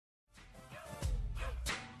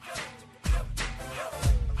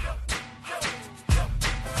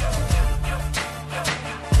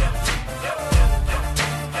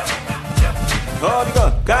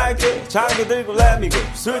어디건 갈게 장비 들고 레미고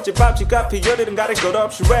술집 밥집 카페 열일은 가릴 것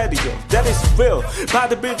없이 ready That is real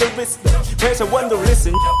받을 빌드 리스트 회사원도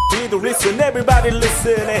listen 우리도 listen everybody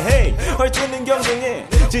listen hey 헐뜯는 경쟁에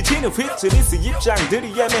지치는 휘트리스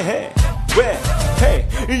입장들이 애매해 왜? Hey,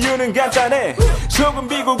 이유는 간단해 조금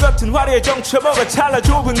비고 같은 화려의 정처먹어 찰나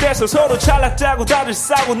좁은 데서 서로 찰났다고 다들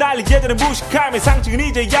싸고 난리 얘들은 무식함의 상징은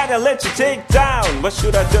이제 야냐 Let's take down What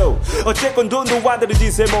should I do? 어쨌건 돈도 와드를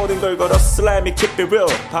짓에 모든 걸 걸었어 Let me keep it real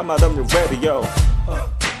밤마다 없는 radio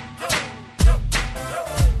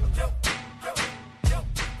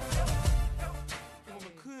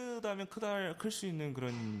크다면 클 수 있는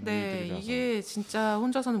그런 네, 일들이라서. 이게 진짜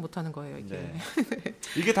혼자서는 못하는 거예요. 이게. 네.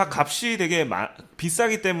 이게 다 값이 되게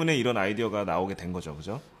비싸기 때문에 이런 아이디어가 나오게 된 거죠,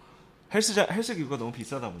 그죠? 헬스 기구가 너무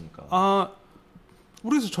비싸다 보니까.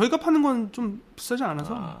 모르겠어요. 저희가 파는 건 좀 비싸지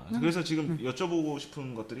않아서. 그래서 지금 여쭤보고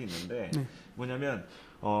싶은 것들이 있는데 뭐냐면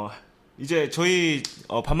이제 저희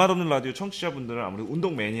밤맛 없는 라디오 청취자분들은 아무래도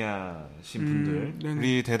운동 매니아신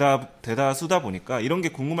분들이 대다수다 보니까 이런 게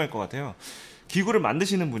궁금할 것 같아요. 기구를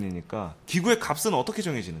만드시는 분이니까 기구의 값은 어떻게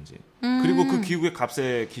정해지는지 그리고 그 기구의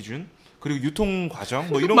값의 기준 그리고 유통 과정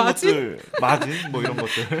뭐 이런 것들 마진 뭐 이런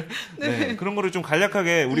것들 네, 그런 거를 좀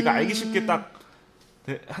간략하게 우리가 알기 쉽게 딱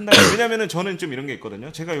한다면 왜냐면은 저는 좀 이런 게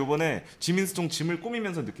있거든요. 제가 요번에 지민스통 짐을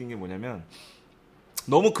꾸미면서 느낀 게 뭐냐면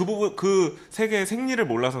너무 그 세계의 생리를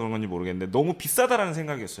몰라서 그런 건지 모르겠는데 너무 비싸다라는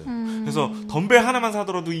생각이었어요. 그래서 덤벨 하나만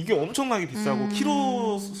사더라도 이게 엄청나게 비싸고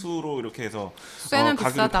키로 수로 이렇게 해서 가격을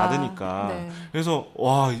비싸다. 받으니까 네. 그래서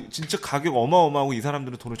와 진짜 가격 어마어마하고 이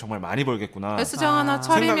사람들은 돈을 정말 많이 벌겠구나. 헬스장 하나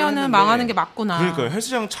차리면은 망하는 게 맞구나. 그러니까요.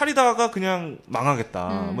 헬스장 차리다가 그냥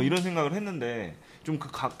망하겠다. 뭐 이런 생각을 했는데 좀 그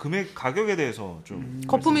금액 가격에 대해서 좀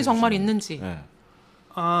거품이 정말 있는지. 네.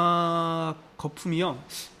 거품이요.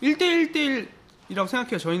 1대1 이라고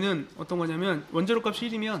생각해요. 저희는 어떤 거냐면 원재료 값이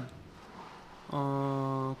 1이면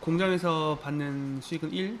공장에서 받는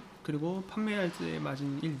수익은 1 그리고 판매할 때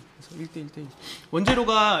마진 1 그래서 1대1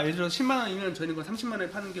 원재료가 예를 들어 10만 원이면 저희는 그건 30만 원에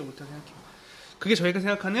파는 게 옳다고 생각해요. 그게 저희가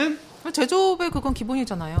생각하는 제조업에 그건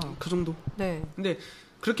기본이잖아요. 그 정도. 네. 근데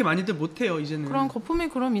그렇게 많이들 못해요 이제는. 그럼 거품이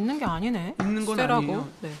그럼 있는 게 아니네. 있는 건 쎄라고. 아니에요.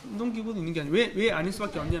 네. 운동기구도 있는 게 아니에요. 왜 아닐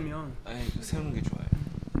수밖에 없냐면 세우는 게 좋아요.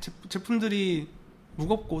 제품들이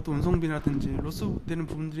무겁고 또 운송비라든지 로스되는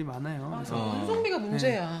부분들이 많아요. 그래서 운송비가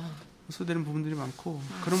문제야. 로스되는 부분들이 많고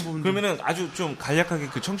그런 부분들. 그러면은 아주 좀 간략하게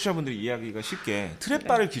그 청취자분들이 이해하기가 쉽게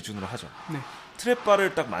트랩바를 기준으로 하죠. 네.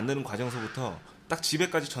 트랩바를 딱 만드는 과정서부터 딱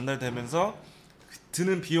집에까지 전달되면서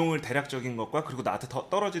드는 비용을 대략적인 것과 그리고 나한테 더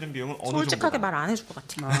떨어지는 비용은 어느 정도 솔직하게 말 안 해줄 것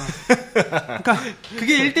같아. 그러니까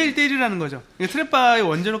그게 1대1대1이라는 거죠. 트랩바의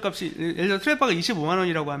원재료 값이 예를 들어 트랩바가 25만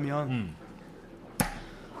원이라고 하면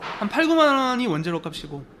한 8, 9만 원이 원재료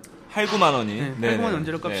값이고 8, 9만 원이 네, 8, 9만 원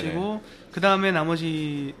원재료 값이고 그 다음에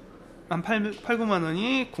나머지 한 8, 9만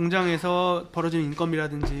원이 공장에서 벌어지는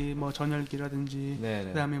인건비라든지 뭐 전열기라든지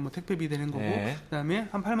그 다음에 뭐 택배비 되는 거고 그 다음에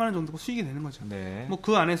한 8만 원 정도가 수익이 되는 거죠. 뭐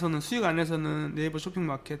그 안에서는 수익 안에서는 네이버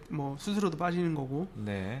쇼핑마켓 뭐 수수료도 빠지는 거고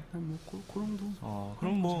뭐 그런 도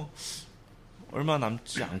그럼 뭐 얼마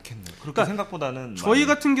남지 않겠네요. 그렇게 그러니까 생각보다는 저희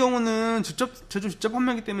같은 경우는 제조 직접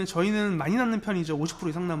판매하기 때문에 저희는 많이 남는 편이죠. 50%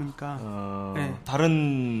 이상 남으니까. 네.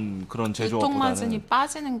 다른 그런 제조업보다는 유통 마진이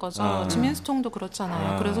빠지는 거죠. 지민스통도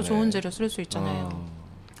그렇잖아요. 그래서 좋은 재료 쓸 수 있잖아요.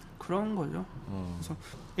 그런 거죠. 그래서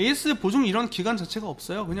AS 보증 이런 기간 자체가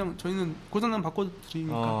없어요. 그냥 저희는 고장나면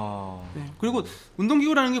바꿔드리니까. 네. 그리고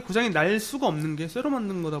운동기구라는 게 고장이 날 수가 없는 게 쇠로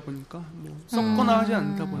만든 거다 보니까 뭐 썩거나 하지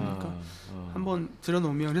않다 보니까 한번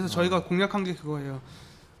들여놓으면 그래서 저희가 공략한 게 그거예요.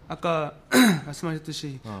 아까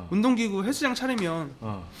말씀하셨듯이 운동기구 헬스장 차리면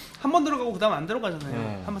한 번 들어가고 그 다음 안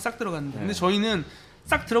들어가잖아요. 한 번 싹 들어갔는데 근데 저희는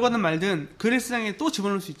싹 들어가든 말든 그 헬스장에 또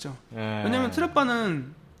집어넣을 수 있죠. 왜냐하면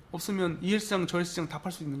트랩바는 없으면 이 헬스장 저 헬스장 다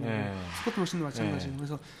팔 수 있는 거예요. 스쿼트 머신도 마찬가지고.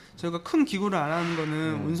 그래서 저희가 큰 기구를 안 하는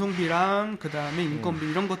거는 운송비랑 그 다음에 인건비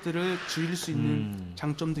이런 것들을 줄일 수 있는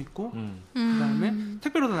장점도 있고 그 다음에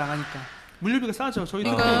택배로도 나가니까 물류비가 싸죠.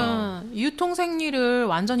 저희도 그러니까 유통 생리를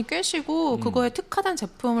완전히 꿰시고 그거에 특화된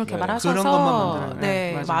제품을 개발하셔서 그런 것만 만들어요.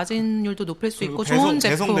 네, 마진율도 높일 수 있고 좋은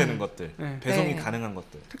제품 배송되는 것들, 배송이 가능한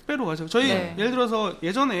것들 택배로 가죠. 저희 예를 들어서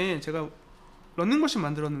예전에 제가 런닝머신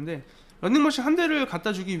만들었는데 런닝머신 한 대를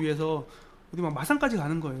갖다 주기 위해서 어디 막 마산까지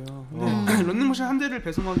가는 거예요. 근데 런닝머신 한 대를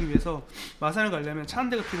배송하기 위해서 마산을 가려면 차 한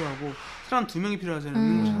대가 필요하고 사람 2명이 필요하잖아요.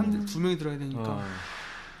 런닝머신 한 대 2명이 들어야 되니까.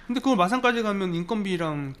 근데 그걸 마산까지 가면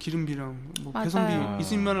인건비랑 기름비랑 뭐 배송비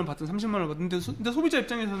 20만 원을 받든 30만 원을 받든 근데 소비자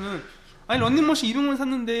입장에서는 아니 런닝머신 200만 원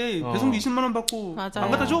샀는데 배송비 20만 원 받고 안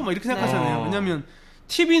갖다 줘? 막 이렇게 생각하잖아요. 왜냐면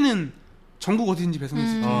TV는 전국 어디든지 배송할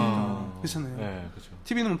수 있으니까 그렇잖아요.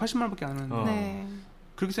 TV는 뭐 80만 원밖에 안 하는데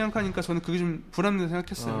그렇게 생각하니까 저는 그게 좀 불합리하다고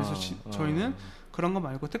생각했어요. 그래서 저희는 그런 거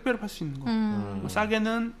말고 택배로 팔 수 있는 거. 뭐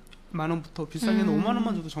싸게는 10,000원부터 비싸게는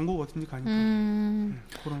 50,000원만 줘도 전국 어딘지 가니까.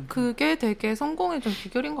 그런. 그게 되게 성공의 좀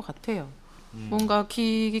비결인 것 같아요. 뭔가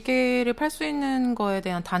기계를 팔 수 있는 거에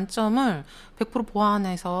대한 단점을 100%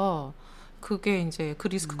 보완해서 그게 이제 그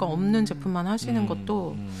리스크가 없는 제품만 하시는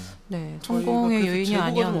것도 네, 성공의 요인이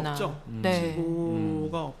아니었나. 없죠. 네.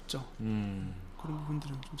 재고가 없죠. 그런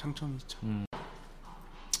부분들은 좀 장점이 있죠.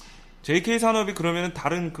 JK산업이 그러면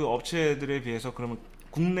다른 그 업체들에 비해서 그러면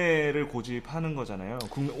국내를 고집하는 거잖아요.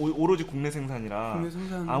 오로지 국내 생산이라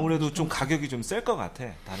아무래도 좀 가격이 좀 셀 것 같아.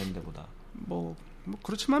 다른 데보다. 뭐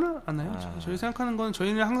그렇지만은 않아요. 저희 생각하는 건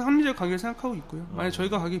저희는 항상 합리적 가격을 생각하고 있고요. 만약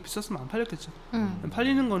저희가 가격이 비쌌으면 안 팔렸겠죠.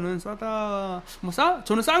 팔리는 거는 싸다.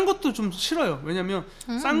 저는 싼 것도 좀 싫어요. 왜냐면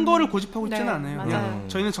싼 거를 고집하고 있지는 않아요. 그냥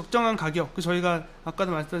저희는 적정한 가격. 저희가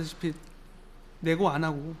아까도 말씀드렸다시피 내고 안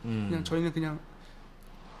하고 그냥 저희는 그냥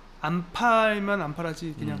안 팔면 안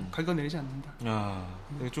팔아지 그냥 가격 내리지 않는다.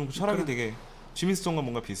 좀 철학이 되게 지민스통과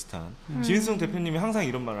뭔가 비슷한. 지민스통 대표님이 항상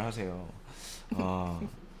이런 말을 하세요.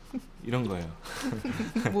 이런 거예요.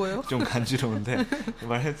 뭐예요? 좀 간지러운데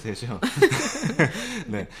말해도 되죠.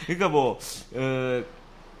 네, 그러니까 뭐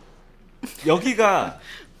여기가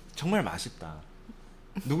정말 맛있다.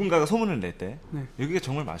 누군가가 소문을 낼 때 여기가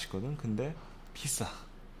정말 맛있거든. 근데 비싸.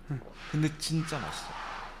 근데 진짜 맛있어.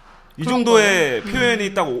 이 정도의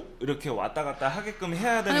표현이 딱 이렇게 왔다 갔다 하게끔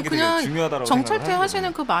해야 되는 게 되게 중요하다고 생각을 정찰퇴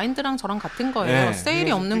하시는 그 마인드랑 저랑 같은 거예요. 네.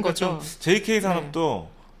 세일이 없는 거죠.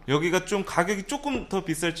 JK산업도 여기가 좀 가격이 조금 더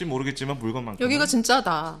비쌀지 모르겠지만 물건만큼 여기가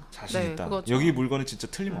진짜다. 자신 있다. 여기 물건은 진짜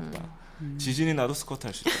틀림없다. 지진이 나도 스쿼트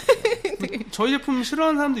할 수 있다. 저희 제품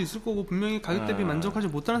싫어하는 사람도 있을 거고 분명히 가격 대비 만족하지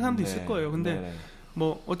못하는 사람도 있을 거예요. 근데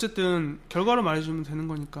뭐 어쨌든 결과를 말해주면 되는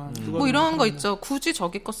거니까. 뭐 이런 거 있죠. 굳이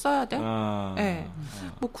저기 거 써야 돼? 네.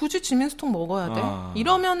 뭐 굳이 지민스통 먹어야 돼?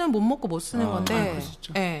 이러면은 못 먹고 못 쓰는 건데.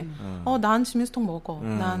 네. 난 지민스통 먹어.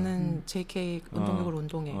 나는 JK 운동기구로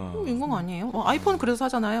운동해. 이건 아니에요. 아이폰 그래서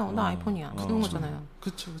사잖아요. 나 아이폰이야. 그런 거잖아요.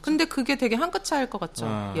 그쵸. 근데 그게 되게 한 끗 차이일 것 같죠.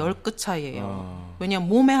 10끗 차이예요. 왜냐면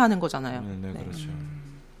몸에 하는 거잖아요. 네, 그렇죠.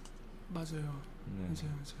 맞아요.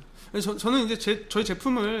 저는 이제 저희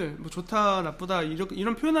제품을 뭐 좋다 나쁘다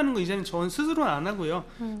이런 표현하는 거 이제는 전 스스로는 안 하고요.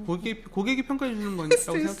 고객이 평가해 주는 거니까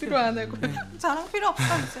스스로 안 하고 자랑 필요 없어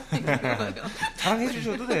이제. 자랑해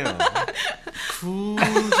주셔도 돼요.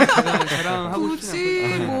 굳이 자랑하고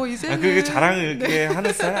굳이 뭐 이제는 그게 자랑을 이렇게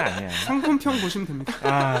하는 스타일 아니야. 상품평 보시면 됩니다.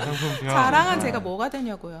 상품평. 자랑은 제가 뭐가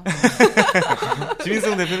되냐고요.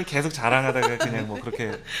 지민스통 대표는 계속 자랑하다가 그냥 뭐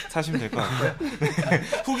그렇게 사시면 될 것 같고요.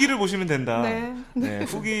 후기를 보시면 된다. 네.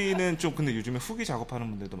 후기는 좀 근데 요즘에 후기 작업하는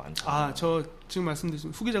분들도 많죠. 저 지금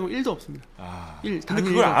말씀드린 후기 작업 1도 없습니다. 근데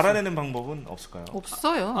그걸 알아내는 방법은 없을까요?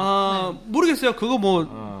 없어요. 모르겠어요. 그거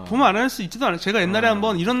뭐 보면 알아낼 수 있지도 않아요. 제가 옛날에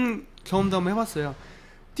한번 이런 경험도 한번 해봤어요.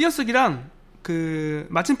 띄어쓰기랑 그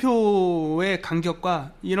마침표의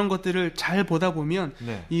간격과 이런 것들을 잘 보다 보면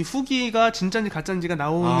이 후기가 진짜인지 가짜인지가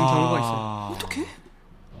나오는 경우가 있어요. 어떻게?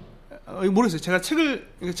 모르겠어요. 제가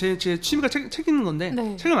책을 제 취미가 책 읽는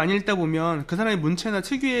건데 책을 많이 읽다 보면 그 사람의 문체나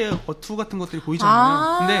특유의 어투 같은 것들이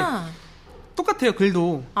보이잖아요. 근데 똑같아요.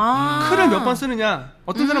 글도 글을 몇 번 쓰느냐.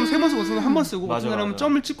 어떤 사람은 3번 쓰고 어떤 사람은 1번 쓰고 어떤 사람은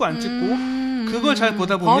점을 찍고 안 찍고 그걸 잘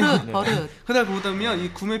보다 보면 그러다 보면 이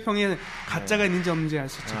구매평에 가짜가 있는지 없는지 알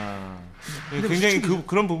수 있죠. 굉장히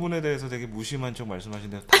그런 부분에 대해서 되게 무심한 척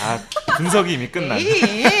말씀하시는데 다 분석이 이미 끝난.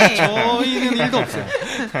 저희는 1도 없어요.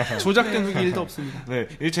 조작된 후기 1도 없습니다. 네,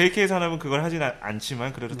 JK산업은 그걸 하진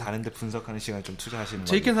않지만 그래도 다른데 분석하는 시간을 좀 투자하시는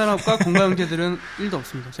거예요. JK산업과 건강한형제들은 1도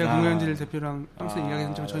없습니다. 제가 건강한형제들 대표랑 항상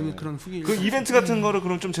이야기했지만 저희는 그런 후기. 그 이벤트 같은 거를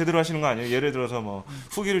그럼 좀 제대로 하시는 거 아니에요? 예를 들어서 뭐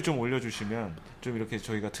후기를 좀 올려주시면 좀 이렇게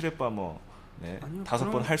저희가 트랩바 뭐. 아니요,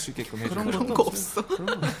 5번 할 수 있게끔 해주는 그런 거 없어.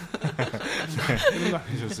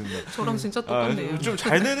 좋습니다. 저랑 진짜 똑같네요. 좀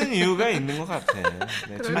잘 되는 이유가 있는 것 같아.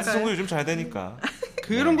 지민스통도 요즘 잘 되니까.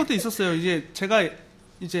 그런 것도 있었어요. 제가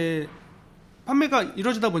판매가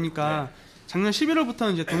이루어지다 보니까 작년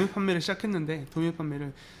 11월부터 이제 도매 판매를 시작했는데 도매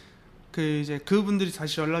판매를 그분들이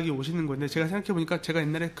다시 연락이 오시는 건데 제가 생각해 보니까 제가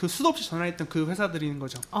옛날에 그 수도 없이 전화했던 그 회사들인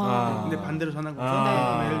거죠. 근데 반대로 전화가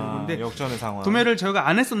와서 도매를 했는데 역전의 상황. 도매를 저희가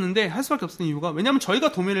안 했었는데 할 수밖에 없었던 이유가 왜냐하면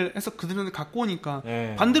저희가 도매를 해서 그들은 갖고 오니까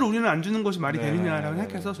반대로 우리는 안 주는 것이 말이 되느냐라고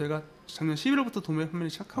생각해서 저희가 작년 11월부터 도매 판매를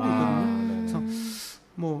시작하고 있거든요. 그래서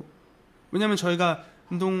뭐 왜냐하면 저희가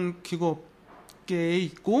운동기구 업계에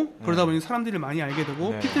있고 그러다 보니 사람들이 많이 알게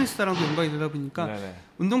되고 피트니스랑도 연관이 되다 보니까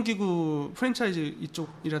운동기구 프랜차이즈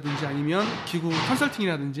이쪽이라든지 아니면 기구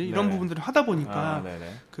컨설팅이라든지 이런 부분들을 하다 보니까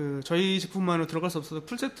그 저희 제품만으로 들어갈 수 없어서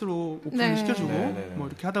풀세트로 오픈을 시켜주고 뭐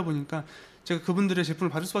이렇게 하다 보니까 제가 그분들의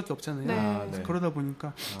제품을 받을 수밖에 없잖아요. 그래서 그러다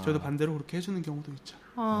보니까 저희도 반대로 그렇게 해주는 경우도 있죠.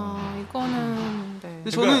 이거는 근데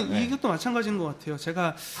저는 이것도 마찬가지인 것 같아요.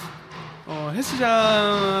 제가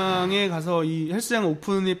헬스장에 가서 이 헬스장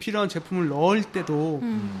오픈에 필요한 제품을 넣을 때도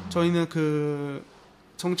저희는 그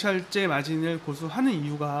정찰제 마진을 고수하는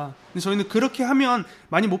이유가, 근데 저희는 그렇게 하면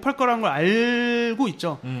많이 못 팔 거라는 걸 알고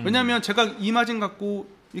있죠. 왜냐하면 제가 이 마진 갖고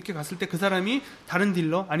이렇게 갔을 때 그 사람이 다른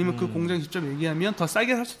딜러 아니면 그 공장 직접 얘기하면 더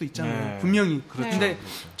싸게 살 수도 있잖아요. 분명히. 근데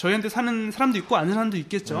저희한테 사는 사람도 있고 아는 사람도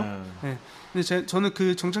있겠죠. 근데 저는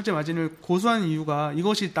그 정찰제 마진을 고수하는 이유가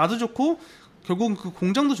이것이 나도 좋고 결국은 그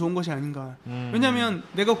공장도 좋은 것이 아닌가. 왜냐하면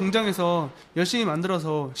내가 공장에서 열심히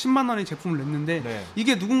만들어서 10만 원의 제품을 냈는데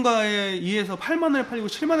이게 누군가에 의해서 8만 원에 팔리고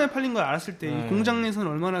 7만 원에 팔린 걸 알았을 때 이 공장에서는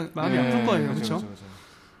얼마나 마음이 아플 거예요. 그렇죠?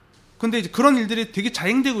 근데 이제 그런 일들이 되게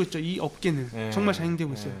자행되고 있죠. 이 업계는 정말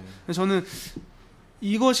자행되고 있어요. 그래서 저는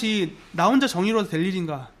이것이 나 혼자 정의로도 될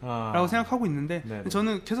일인가라고 생각하고 있는데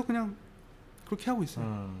저는 계속 그냥 그렇게 하고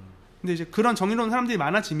있어요. 근데 이제 그런 정의로운 사람들이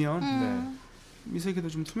많아지면 이 세계도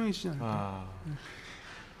좀 투명해지지 않을까.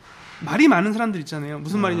 말이 많은 사람들 있잖아요.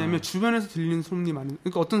 무슨 말이냐면 주변에서 들리는 소문이 많은.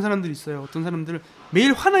 그러니까 어떤 사람들이 있어요. 어떤 사람들은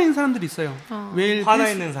매일 화나 있는 사람들이 있어요. 매일 화나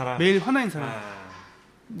있는 사람. 매일 화나 있는 사람.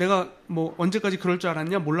 내가 뭐 언제까지 그럴 줄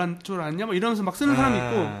알았냐, 몰랐 줄 알았냐, 뭐 이러면서 막 쓰는 사람이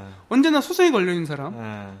있고, 언제나 소송에 걸려 있는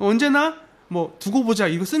사람, 언제나 뭐 두고 보자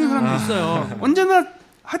이거 쓰는 사람도 있어요. 언제나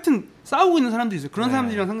하여튼 싸우고 있는 사람도 있어요. 그런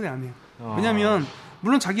사람들이랑 상대 안 해요. 왜냐면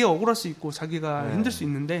물론 자기가 억울할 수 있고 자기가 힘들 수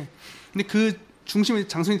있는데, 근데 그 중심에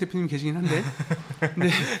장선희 대표님 계시긴 한데, 근데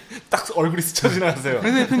딱 얼굴이 스쳐 지나가세요.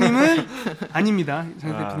 장선희 대표님은 아닙니다.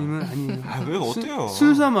 장선희 대표님은 아니에요. 왜 어때요?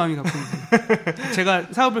 순수한 마음이 갖고 있는. 제가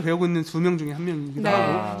사업을 배우고 있는 2명 중에 1명이기도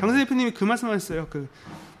하고, 장선희 대표님이 그 말씀하셨어요.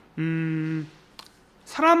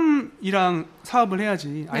 사람이랑 사업을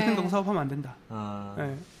해야지 아이템 갖고 사업하면 안 된다.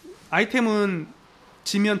 아이템은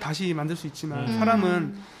지면 다시 만들 수 있지만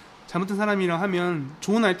사람은 잘못된 사람이랑 하면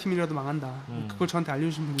좋은 아이템이라도 망한다. 그걸 저한테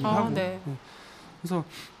알려주신 분이기도 하고. 그래서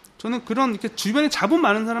저는 그런 이렇게 주변에 자본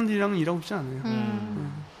많은 사람들이랑은 일하고 싶지 않아요.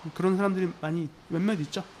 그런 사람들이 많이 몇몇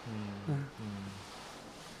있죠.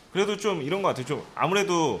 그래도 좀 이런 것 같아요. 좀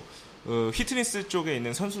아무래도 피트니스 쪽에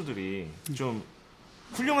있는 선수들이 좀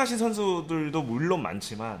훌륭하신 선수들도 물론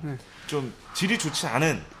많지만 좀 질이 좋지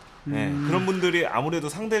않은 그런 분들이 아무래도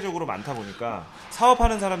상대적으로 많다 보니까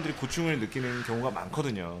사업하는 사람들이 고충을 느끼는 경우가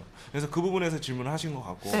많거든요. 그래서 그 부분에서 질문을 하신 것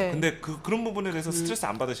같고, 근데 그런 부분에 대해서 스트레스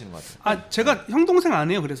안 받으시는 것 같아요. 제가 형 동생 안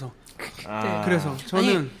해요. 그래서 그래서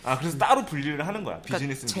저는 그래서 따로 분리를 하는 거야.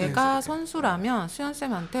 비즈니스. 제가 선수라면 수현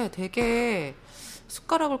쌤한테 되게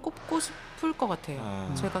숟가락을 꼽고 싶을 것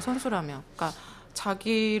같아요. 제가 선수라면, 그러니까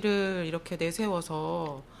자기를 이렇게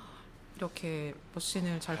내세워서 이렇게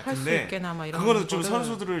머신을 잘 팔 수 있게나마 이런. 그거는 좀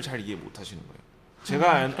선수들을 잘 이해 못 하시는 거예요.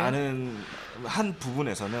 제가 아는 한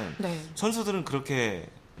부분에서는 선수들은 그렇게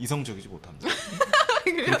이성적이지 못합니다.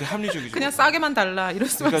 그렇게 합리적이지 그냥 못합니다. 싸게만 달라 이럴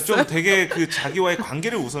수 그러니까 있어요. 좀 되게 그 자기와의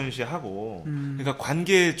관계를 우선시하고 그러니까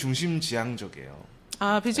관계 중심 지향적이에요.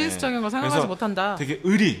 비즈니스적인 거 생각하지 못한다. 되게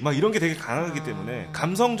의리 막 이런 게 되게 강하기 때문에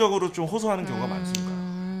감성적으로 좀 호소하는 경우가 많습니다.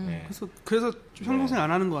 그래서 형 동생 안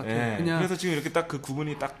하는 것 같아요. 그냥 그래서 지금 이렇게 딱 그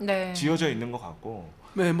구분이 딱 지어져 있는 것 같고.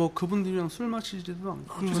 뭐 그분들이랑 술 마시지도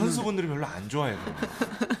않고. 선수분들이 별로 안 좋아해요.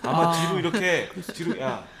 아마 뒤로 이렇게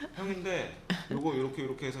야 형인데 요거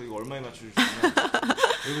이렇게 해서 이거 얼마에 맞춰주시면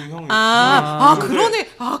이거 형 그러네.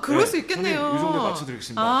 그럴 수 있겠네요. 이 정도에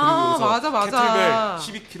맞춰드리겠습니다. 그리고 맞아.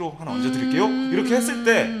 캐틀벨 12kg 하나 얹어드릴게요. 이렇게 했을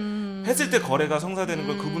때 거래가 성사되는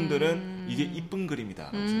걸 그분들은 이게 이쁜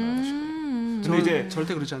그림이다라고 생각하실 거예요. 근데 이제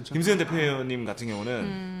절대 그렇지 않죠. 김수현 대표님 같은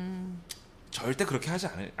경우는 절대 그렇게 하지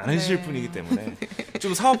않으실 분이기 때문에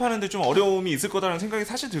좀 사업하는데 좀 어려움이 있을 거다라는 생각이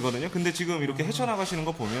사실 들거든요. 근데 지금 이렇게 헤쳐나가시는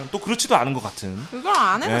거 보면 또 그렇지도 않은 것 같은. 그걸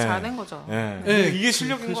안 해도 잘 된 거죠. 이게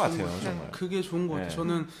실력인 것 같아요. 정말. 그게 좋은 것 같아요.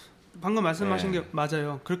 저는 방금 말씀하신 게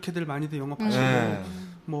맞아요. 그렇게들 많이들 영업하시고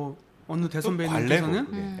뭐 어느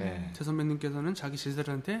대선배님께서는 자기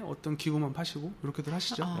지들한테 어떤 기구만 파시고 이렇게들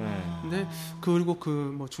하시죠. 근데 그리고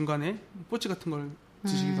뭐 중간에 뽀찌 같은 걸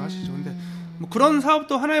드시기도 하시죠. 근데 뭐 그런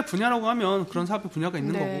사업도 하나의 분야라고 하면 그런 사업의 분야가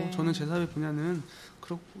있는 거고, 저는 제 사업의 분야는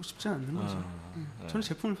그렇고 싶지 않는 거죠. 저는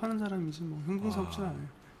제품을 파는 사람이지 뭐 형동사업자는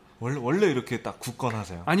않아요. 원래 이렇게 딱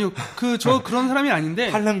굳건하세요? 아니요, 저 그런 사람이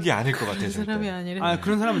아닌데. 팔랑귀 아닐 것 같아요. 그런 사람이 아니래.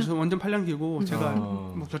 그런 사람은 저 완전 팔랑귀고 제가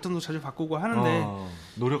뭐 결정도 자주 바꾸고 하는데.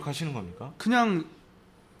 노력하시는 겁니까? 그냥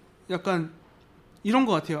약간 이런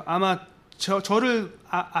것 같아요. 아마 저를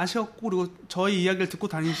아셨고 그리고 저의 이야기를 듣고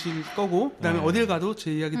다니실 거고 그다음에 어딜 가도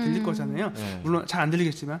제 이야기 들릴 거잖아요. 물론 잘 안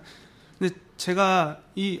들리겠지만 근데 제가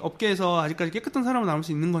이 업계에서 아직까지 깨끗한 사람으로 남을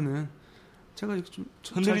수 있는 거는 제가 좀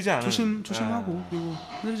흔들리지 않은 조심하고 그리고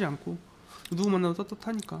흔들리지 않고 누구 만나도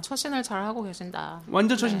떳떳하니까. 처신을 잘 하고 계신다.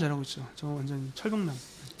 완전 처신 잘하고 있죠. 저 완전 철벽남.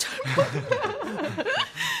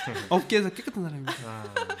 업계에서 깨끗한 사람입니다.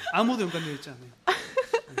 아무도 연관되어 있지 않아요.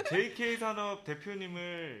 JK산업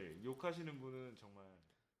대표님을 욕하시는 분은 정말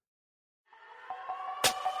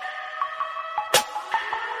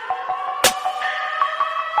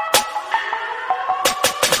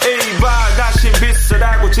에이바 다시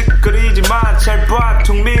비싸다고 짓거리지만 잘 봐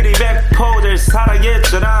통밀이 백포들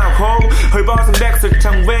살아있잖아 헐벗은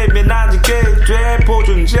백설탕 외면하지게 돼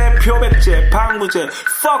보존제 표백제 방부제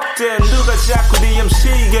fuck them 누가 자꾸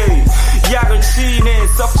DMC게 약을 치네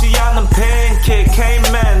썩지 않는 팬케이크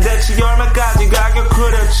K-man 대체 얼마까지 가격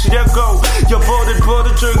그려치려고 여보들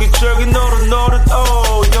보들 쫄깃쫄깃 노릇노릇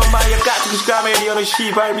연마약 같은 시카메리어는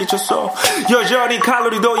시발 미쳤어 여전히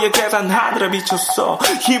칼로리도 계산하느라 미쳤어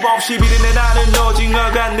힘없이 비린내 나는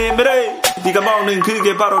오징어가 내밀어 네가 먹는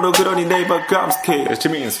그게 바로 너 그러니 네이버 검색해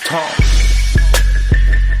지민스통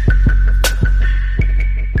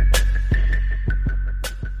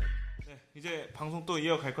이제 방송 또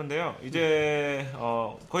이어갈 건데요. 이제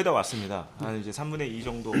거의 다 왔습니다. 한 이제 3분의 2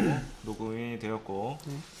 정도 녹음이 되었고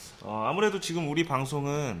아무래도 지금 우리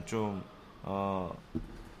방송은 좀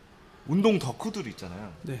운동 덕후들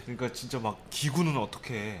있잖아요. 네. 그러니까 진짜 막 기구는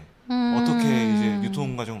어떻게 이제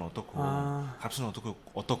유통 과정은 어떻고 값은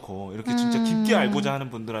어떻고 이렇게 진짜 깊게 알고자 하는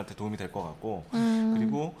분들한테 도움이 될 것 같고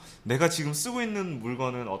그리고 내가 지금 쓰고 있는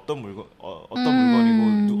물건은 어떤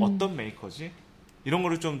물건이고 어떤 메이커지 이런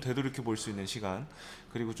거를 좀 되돌이켜 볼 수 있는 시간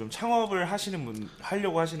그리고 좀 창업을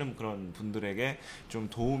하려고 하시는 그런 분들에게 좀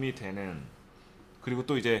도움이 되는 그리고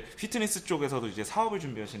또 이제 피트니스 쪽에서도 이제 사업을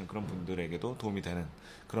준비하시는 그런 분들에게도 도움이 되는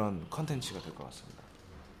그런 컨텐츠가 될 것 같습니다.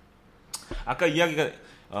 아까 이야기가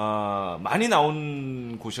많이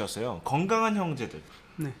나온 곳이었어요. 건강한 형제들.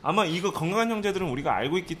 네. 아마 이거 건강한 형제들은 우리가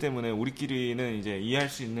알고 있기 때문에 우리끼리는 이제 이해할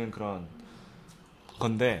수 있는 그런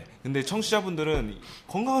건데, 근데 청취자분들은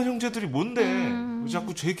건강한 형제들이 뭔데?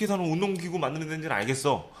 자꾸 JK산업 운동기구 만드는 데인지는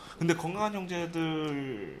알겠어. 근데 건강한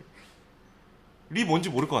형제들이 뭔지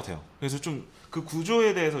모를 것 같아요. 그래서 좀 그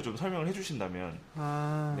구조에 대해서 좀 설명을 해주신다면.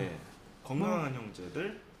 네. 건강한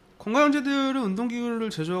형제들. 건강한 형제들은 운동기구를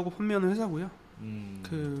제조하고 판매하는 회사고요.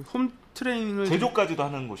 그 홈 트레이닝을 제조까지도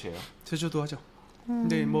하는 곳이에요. 제조도 하죠.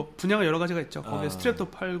 근데 뭐 분야가 여러 가지가 있죠. 거기에 스트랩도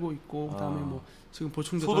팔고 있고, 그다음에 뭐 지금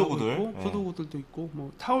보충제도 소도구들. 하고 있고, 소도구들도 있고,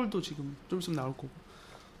 뭐 타올도 지금 좀 있으면 나올 거고,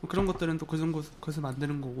 뭐 그런 것들은 또 그런 곳에서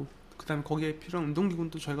만드는 거고, 그다음에 거기에 필요한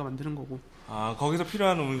운동기구는 또 저희가 만드는 거고. 거기서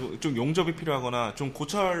필요한 좀 용접이 필요하거나 좀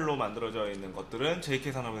고철로 만들어져 있는 것들은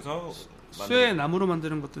JK산업에서 쇠 나무로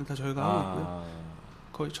만드는 것들은 다 저희가 하고 있고요.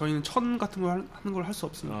 거의 저희는 천 같은 걸 하는 걸 할 수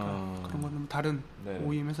없으니까 그런 거는 다른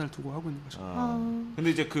OEM 회사를 두고 하고 있는 거죠. 근데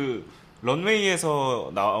이제 그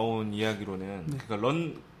런웨이에서 나온 이야기로는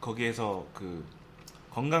그러니까 거기에서 그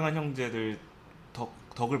건강한 형제들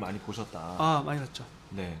덕을 많이 보셨다. 많이 봤죠.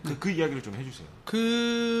 네, 그 이야기를 좀 해주세요.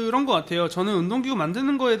 그런 것 같아요. 저는 운동기구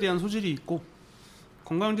만드는 거에 대한 소질이 있고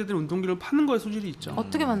건강한 형제들 운동기구를 파는 거에 소질이 있죠.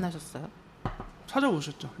 어떻게 만나셨어요?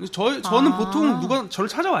 찾아오셨죠. 저는 보통 누가 저를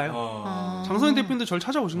찾아와요. 장선희 대표님도 저를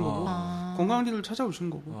찾아오신 거고 건강한 형제들 찾아오신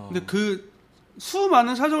거고. 근데 그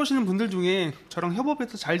수많은 찾아오시는 분들 중에 저랑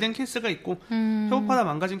협업해서 잘 된 케이스가 있고 협업하다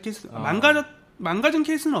망가진 케이스 망가진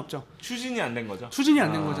케이스는 없죠. 추진이 안 된 거죠. 추진이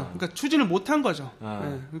안 된 거죠. 그러니까 추진을 못한 거죠.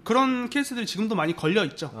 네. 그런 케이스들이 지금도 많이 걸려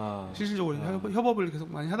있죠. 실질적으로 협업을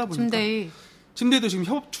계속 많이 하다 보니까. 짐대이도 지금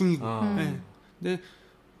협업 중이고. 네. 근데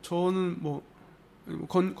저는 뭐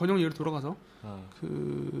건영 예로 돌아가서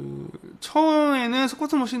처음에는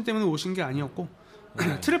스쿼트 머신 때문에 오신 게 아니었고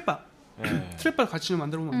트랩바 같이 좀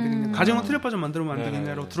만들어 보면 안 되겠냐, 가정은 트랩바 좀 만들어 보면 안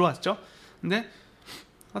되겠냐로 들어왔죠. 근데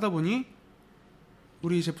하다 보니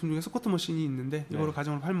우리 제품 중에 스쿼트 머신이 있는데 이거를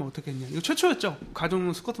가정으로 팔면 어떻겠냐. 이거 최초였죠.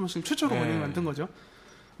 가정 스쿼트 머신 최초로 건영이 만든 거죠.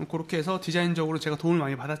 그렇게 해서 디자인적으로 제가 도움을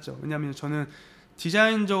많이 받았죠. 왜냐하면 저는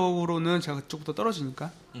디자인적으로는 제가 그쪽부터 떨어지니까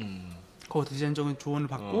거기서 디자인적인 조언을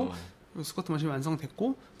받고 스쿼트 머신이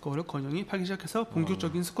완성됐고 그거를 건영이 팔기 시작해서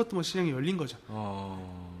본격적인 스쿼트 머신 시장이 열린 거죠.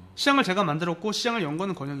 시장을 제가 만들었고 시장을 연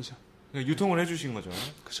거는 건영이죠. 유통을 해주신 거죠.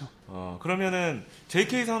 그렇죠. 그러면은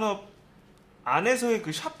JK산업 안에서의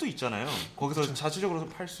그 샵도 있잖아요. 거기서 그쵸. 자체적으로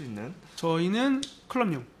팔 수 있는. 저희는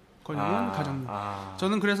클럽용, 건영은 가정용.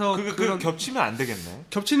 저는 그래서 그 겹치면 안 되겠네.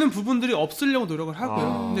 겹치는 부분들이 없으려고 노력을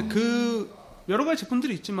하고요. 근데 그 여러 가지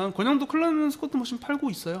제품들이 있지만 건영도 클럽용 스쿼트 머신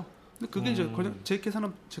팔고 있어요. 근데 그게 이제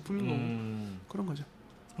JK산업 제품인 거고 그런 거죠.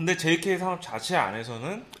 근데 JK산업 자체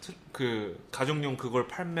안에서는 그 가정용 그걸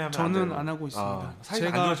판매하면 저는 안 하고 있습니다. 사이가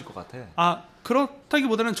안 좋아질 것 같아.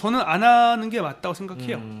 그렇다기보다는 저는 안 하는 게 맞다고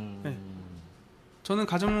생각해요. 네. 저는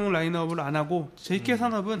가정용 라인업을 안 하고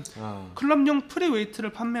JK산업은 클럽용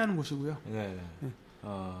프리웨이트를 판매하는 곳이고요. 네.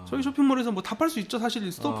 저희 쇼핑몰에서 뭐 다 팔 수 있죠.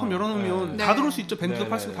 사실 스토어팜 열어놓으면 다 들어올 수 있죠. 밴드도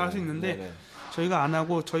팔 수 있고 다 할 수 있는데 저희가 안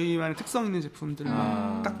하고 저희만의 특성 있는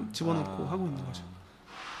제품들만 딱 집어넣고 하고 있는 거죠.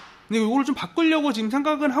 근데 이걸 좀 바꾸려고 지금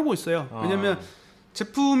생각은 하고 있어요. 왜냐면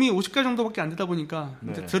제품이 50가지 정도밖에 안 되다 보니까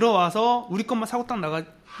이제 들어와서 우리 것만 사고 딱 나가는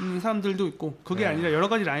사람들도 있고 그게 아니라 여러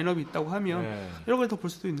가지 라인업이 있다고 하면 여러 가지 더 볼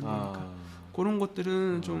수도 있는 거니까 그런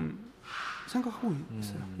것들은 좀 생각하고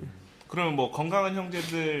있어요. 그러면 뭐 건강한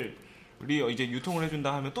형제들이 이제 유통을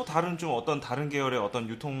해준다 하면 또 다른 좀 어떤 다른 계열의 어떤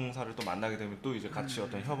유통사를 또 만나게 되면 또 이제 같이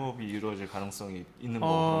어떤 협업이 이루어질 가능성이 있는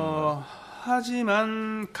거예요.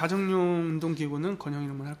 하지만 가정용 운동기구는 건영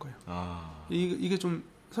이름을 할 거예요. 이게 좀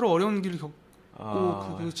서로 어려운 길을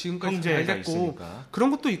겪고 지금까지 잘 됐고 그런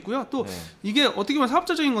것도 있고요. 또 이게 어떻게 보면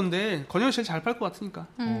사업자적인 건데 건영이 제일 잘 팔 것 같으니까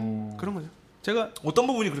그런 거죠. 제가 어떤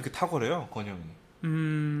부분이 그렇게 탁월해요, 건영이?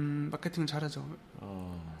 마케팅 잘하죠.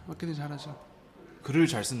 마케팅 잘하죠. 글을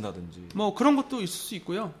잘 쓴다든지. 뭐 그런 것도 있을 수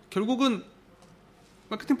있고요. 결국은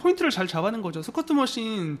마케팅 포인트를 잘 잡아낸 거죠. 스쿼트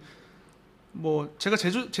머신 뭐 제가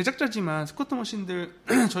제작자지만 스쿼트 머신들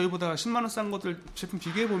저희보다 10만 원 싼 것들 제품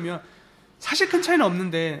비교해 보면 사실 큰 차이는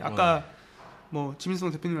없는데 아까 뭐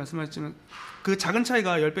지민스통 대표님 말씀하셨지만 그 작은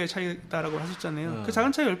차이가 10배의 차이다라고 하셨잖아요. 그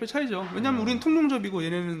작은 차이가 10배 차이죠. 왜냐하면 우리는 통용접이고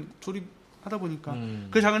얘네는 조립하다 보니까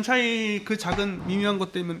그 작은 차이, 그 작은 미묘한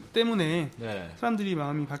것 때문에 사람들이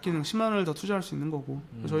마음이 바뀌는 10만 원을 더 투자할 수 있는 거고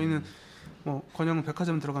저희는 뭐 건영은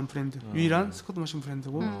백화점 들어간 브랜드 유일한 스쿼트 머신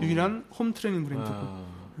브랜드고 유일한 홈 트레이닝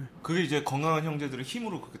브랜드고 그게 이제 건강한 형제들의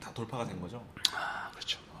힘으로 그게 다 돌파가 된 거죠?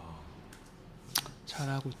 그렇죠.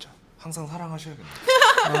 잘하고 있죠. 항상 사랑하셔야겠네요.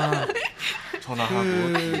 전화하고.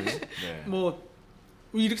 뭐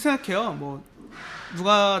이렇게 생각해요. 뭐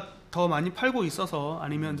누가 더 많이 팔고 있어서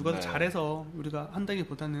아니면 누가 더 잘해서 우리가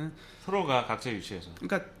한다기보다는 서로가 각자 유치해서.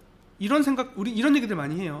 그러니까 이런 생각, 우리 이런 얘기들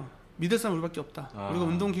많이 해요. 믿을 사람 우리밖에 없다. 우리가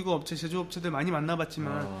운동기구 업체, 제조업체들 많이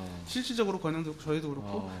만나봤지만 실질적으로 건영도 저희도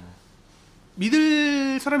그렇고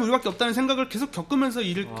믿을 사람이 우리밖에 없다는 생각을 계속 겪으면서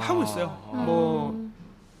일을 하고 있어요.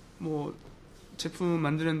 뭐 제품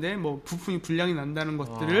만드는데 뭐 부품이 불량이 난다는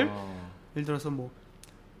것들을 예를 들어서 뭐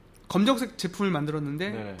검정색 제품을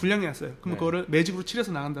만들었는데 불량이 났어요. 그럼 그거를 매직으로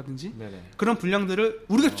칠해서 나간다든지 그런 불량들을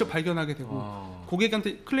우리가 직접 발견하게 되고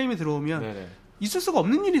고객한테 클레임이 들어오면 있을 수가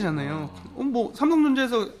없는 일이잖아요. 뭐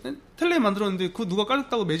삼성전자에서 텔레 만들었는데 그거 누가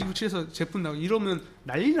깔았다고 매직으로 칠해서 제품 나고 이러면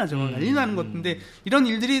난리 나죠. 난리 나는 것인데 이런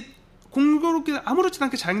일들이 공교롭게 아무렇지도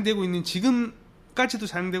않게 자행되고 있는 지금까지도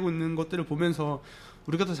자행되고 있는 것들을 보면서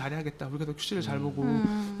우리가 더 잘해야겠다. 우리가 더 QC를 잘 보고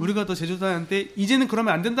우리가 더 제조사한테 이제는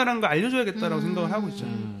그러면 안 된다는 걸 알려줘야겠다라고 생각을 하고 있죠.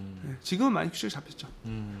 지금은 많이 QC를 잡혔죠.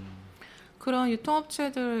 그런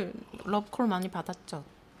유통업체들 러브콜 많이 받았죠?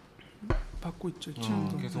 받고 있죠.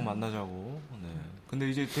 계속 만나자고. 근데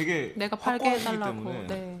이제 되게 내가 팔게 해달라고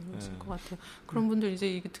그러실 것 같아요. 그런 분들 이제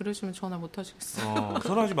이게 들으시면 전화 못 하시겠어요.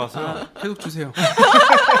 전화하지 마세요. 계속 주세요.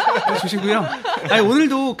 주시고요. 아니,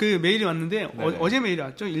 오늘도 그 메일이 왔는데 어제 메일이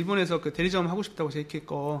왔죠. 일본에서 그 대리점 하고 싶다고 JK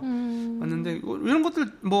거 왔는데 이런 것들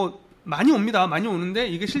뭐 많이 옵니다. 많이 오는데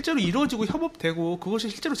이게 실제로 이루어지고 협업되고 그것이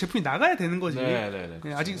실제로 제품이 나가야 되는 거지.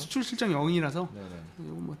 아직 수출 실적이 0이라서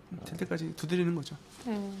이거 뭐 될 때까지 두드리는 거죠.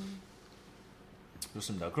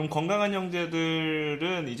 좋습니다. 그럼 건강한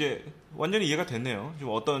형제들은 이제 완전히 이해가 됐네요. 좀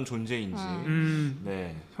어떤 존재인지.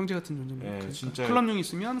 형제 같은 존재네요. 그러니까. 진짜 클럽용이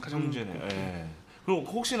있으면 가정 형제네. 그럼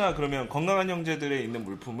혹시나 그러면 건강한 형제들에 있는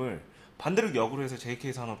물품을 반대로 역으로 해서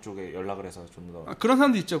JK산업 쪽에 연락을 해서 좀 더. 그런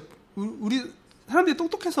사람도 있죠. 우리 사람들이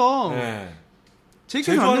똑똑해서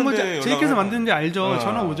JK에서 만든 거지. JK에서 만드는데 알죠.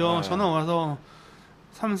 전화 오죠. 전화 와서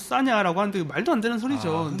사면 싸냐라고 하는데 말도 안 되는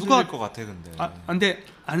소리죠. 누가 것 같아 근데. 안 돼.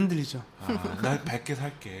 안 흔들리죠. 나 100개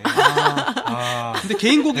살게. 근데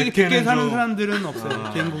개인 고객이 100개 사는 사람들은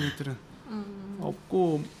없어요. 개인 고객들은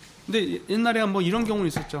없고. 근데 옛날에 한번 이런 경우는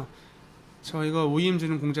있었죠. 저희가 OEM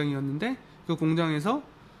주는 공장이었는데 그 공장에서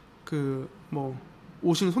그 뭐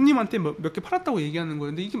오시는 손님한테 몇 개 팔았다고 얘기하는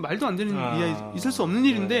거예요. 근데 이게 말도 안 되는 일이 있을 수 없는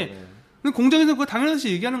일인데 근데 공장에서 그거 당연하시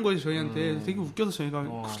얘기하는 거예요. 저희한테. 되게 웃겨서 저희가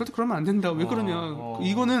절대 그러면 안 된다. 왜 그러냐.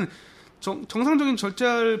 이거는 정상적인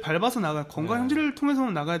절차를 밟아서 나가야 건강 형제를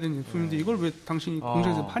통해서만 나가야 되는 제품인데 이걸 왜 당신이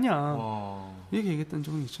공장에서 파냐. 이렇게 얘기했던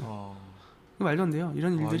적은 있죠. 말도 안 돼요.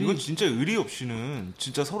 이런 일들이. 이건 진짜 의리 없이는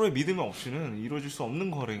진짜 서로의 믿음 없이는 이루어질 수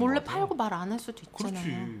없는 거래인 거 몰래 팔고 말 안 할 수도 있잖아요.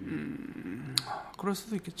 그렇지. 그럴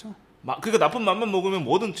수도 있겠죠. 그러니까 나쁜 맘만 먹으면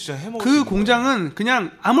뭐든 진짜 해먹을 그 공장은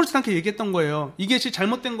그냥 아무렇지 않게 얘기했던 거예요. 이게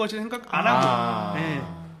잘못된 것이 생각 안 하고.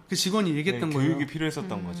 그 직원이 얘기했던 네, 거예요. 교육이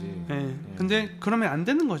필요했었던 거지. 네. 근데 그러면 안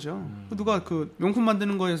되는 거죠. 누가 그 명품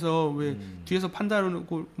만드는 거에서 왜 뒤에서 판다는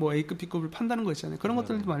거, 뭐 A급, B급을 판다는 거 있잖아요. 그런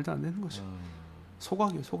것들도 말도 안 되는 거죠.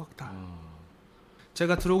 소각이에요, 소각 다.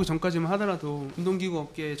 제가 들어오기 전까지만 하더라도 운동기구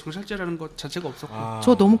업계에 정찰제라는 것 자체가 없었고.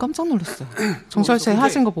 저 너무 깜짝 놀랐어요. 정찰제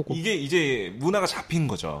하신 거 보고. 이게 이제 문화가 잡힌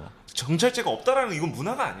거죠. 정찰제가 없다라는 이건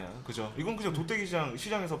문화가 아니야. 그죠? 이건 그냥 도떼기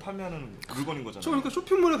시장에서 판매하는 물건인 거잖아요. 저 그러니까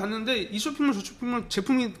쇼핑몰에 갔는데 이 쇼핑몰 저 쇼핑몰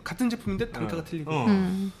제품이 같은 제품인데 단가가 틀리고.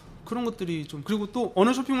 그런 것들이 좀 그리고 또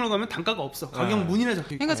어느 쇼핑몰 가면 단가가 없어. 가격 문의나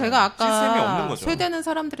적혀 있고. 그러니까 제가 아까 시스템이 없는 거죠. 쇠되는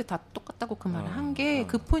사람들이 다 똑같다고 그 말을 한 게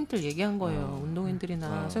그 포인트를 얘기한 거예요.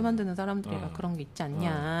 운동인들이나 쇠 만드는 사람들이라 그런 게 있지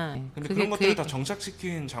않냐. 근데 그런 것들을 다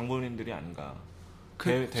정착시킨 장본인들이 아닌가.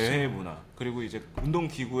 대회 문화 그리고 이제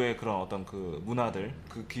운동기구의 그런 어떤 그 문화들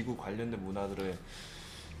그 기구 관련된 문화들을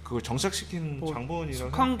그걸 정착시킨 뭐 장본이라고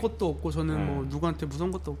속한 것도 없고 저는 뭐 누구한테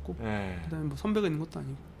무서운 것도 없고 그다음에 뭐 선배가 있는 것도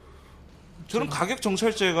아니고 저는 가격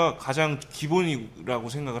정찰제가 가장 기본이라고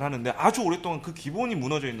생각을 하는데 아주 오랫동안 그 기본이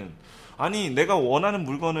무너져 있는 아니 내가 원하는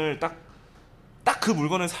물건을 딱 그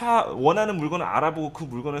물건을 원하는 물건을 알아보고 그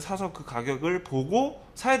물건을 사서 그 가격을 보고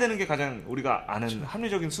사야 되는 게 가장 우리가 아는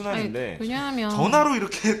합리적인 순환인데 아니, 왜냐하면 전화로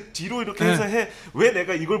이렇게 뒤로 이렇게 해서 왜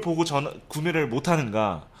내가 이걸 보고 구매를 못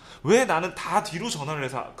하는가? 왜 나는 다 뒤로 전화를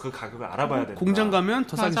해서 그 가격을 알아봐야 되는가? 공장 가면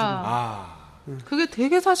더 싸게 주고. 그게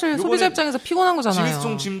되게 사실 소비자 입장에서 피곤한 거잖아요.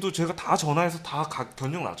 지민스통 짐도 제가 다 전화해서 다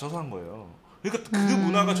견적 낮춰서 한 거예요. 그러니까 그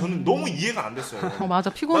문화가 저는 너무 이해가 안 됐어요.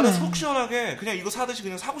 맞아, 피곤해. 나는 속 시원하게 그냥 이거 사듯이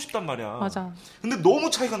그냥 사고 싶단 말이야. 맞아. 근데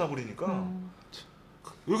너무 차이가 나버리니까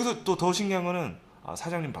여기서 또 더 신기한 거는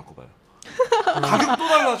사장님 바꿔봐요. 가격 또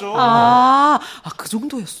달라져. 그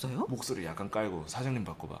정도였어요? 목소리 약간 깔고 사장님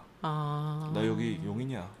바꿔봐. 나 여기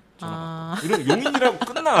용인이야. 전화 받고. 이런 용인이라고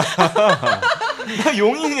끝나. 나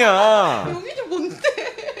용인이야. 용인이 뭔데?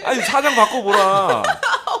 아니 사장 바꿔보라.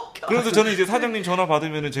 그래서 저는 이제 사장님 전화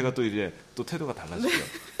받으면은 제가 또 이제 또 태도가 달라지죠.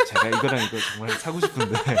 제가 이거랑 이거 정말 사고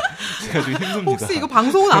싶은데 제가 좀 힘듭니다. 혹시 이거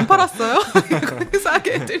방송은 안 팔았어요?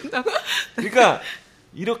 싸게 해드린다고? 그러니까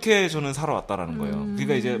이렇게 저는 사러 왔다라는 거예요.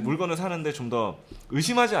 그러니까 이제 물건을 사는데 좀 더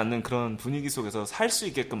의심하지 않는 그런 분위기 속에서 살 수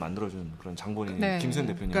있게끔 만들어준 그런 장본인 김수현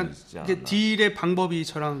대표님이지 않았나. 그러니까 딜의 방법이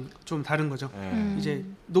저랑 좀 다른 거죠. 이제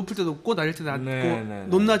높을 때 높고 낮을 때 낮고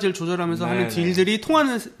높낮이를 조절하면서 하는 딜들이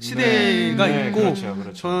통하는 시대가 있고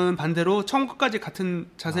그렇죠. 저는 반대로 처음까지 같은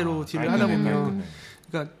자세로 딜을 하다 보면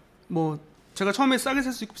그러니까 뭐 제가 처음에 싸게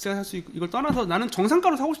살 수 있고 비싸게 살 수 있고 이걸 떠나서 나는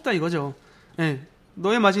정상가로 사고 싶다 이거죠. 네.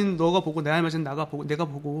 너의 마진 너가 보고 내의 마진 내가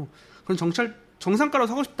보고 그런 정상가로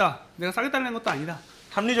사고 싶다. 내가 싸게 달라는 것도 아니다.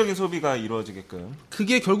 합리적인 소비가 이루어지게끔.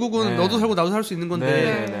 그게 결국은 너도 살고 나도 살 수 있는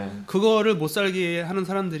건데 그거를 못 살게 하는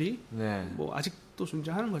사람들이 뭐 아직도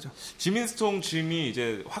존재하는 거죠. 지민스통 짐이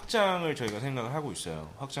이제 확장을 저희가 생각을 하고 있어요.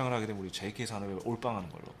 확장을 하게 되면 우리 JK산업에 올빵하는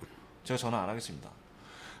걸로. 제가 전화 안 하겠습니다.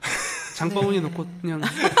 장바구니 넣고 그냥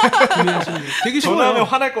구매하시는 게 되게 쉬워요. 전화하면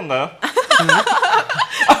화날 건가요?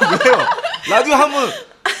 왜요? 라디오 한번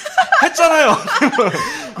했잖아요.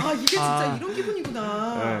 이게 진짜 이런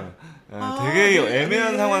기분이구나. 되게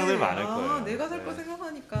애매한 상황들 많을 거예요. 내가 살 거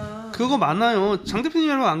생각하니까. 그거 많아요. 장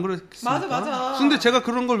대표님이라고 안 그랬습니까? 맞아. 근데 제가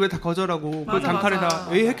그런 걸 왜 다 거절하고 그걸 단칼에 다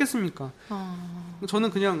왜 했겠습니까? 저는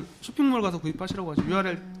그냥 쇼핑몰 가서 구입하시라고 하죠.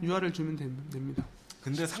 URL 주면 됩니다.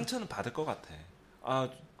 근데 상처는 받을 것 같아.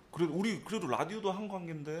 그래도 라디오도 한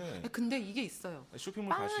관계인데. 근데 이게 있어요. 쇼핑몰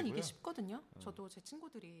빵은 가시고요. 이게 쉽거든요. 저도 제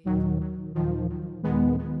친구들이.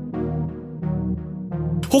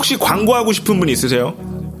 혹시 광고하고 싶은 분 있으세요?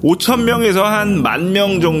 5,000명에서 한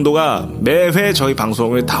 10,000명 정도가 매회 저희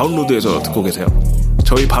방송을 다운로드해서 듣고 계세요.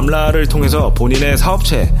 저희 밤라를 통해서 본인의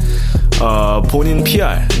사업체, 본인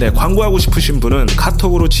PR, 광고하고 싶으신 분은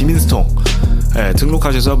카톡으로 지민스통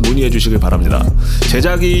등록하셔서 문의해 주시길 바랍니다.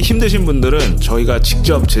 제작이 힘드신 분들은 저희가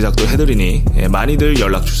직접 제작도 해드리니 많이들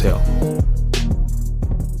연락 주세요.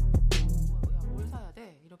 뭘 사야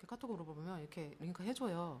돼? 이렇게 카톡으로 보면 이렇게 링크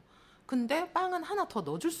해줘요. 근데 빵은 하나 더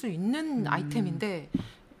넣어줄 수 있는 아이템인데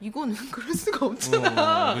이거는 그럴 수가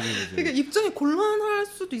없잖아. 그치. 그러니까 입장이 곤란할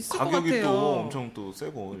수도 있을 것 같아요. 가격이 또 엄청 또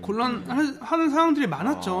세고. 곤란하는 사람들이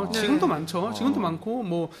많았죠. 지금도 많죠. 지금도 많고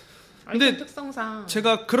뭐. 근데 특성상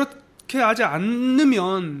제가 그렇게 하지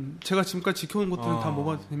않으면 제가 지금까지 지켜온 것들은 다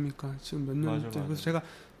뭐가 됩니까? 지금 몇 년째. 그래서 제가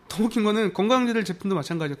더 웃긴 거는 건강한형제들 제품도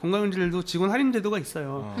마찬가지예요. 건강한형제들도 직원 할인 제도가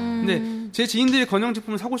있어요. 근데 제 지인들이 건강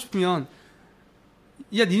제품을 사고 싶으면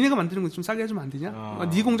야 니네가 만드는 거 좀 싸게 해주면 안 되냐?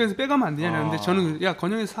 네 공장에서 빼가면 안 되냐? 근데 저는 야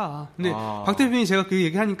건영에서 사. 근데 박 대표님이 제가 그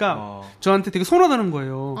얘기하니까 저한테 되게 서운하다는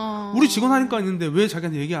거예요. 우리 직원 할인가 있는데 왜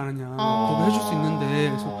자기한테 얘기 안 하냐? 거기 해줄 수 있는데.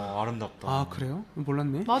 그래서 아름답다. 그래요?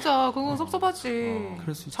 몰랐네. 맞아. 그건 섭섭하지.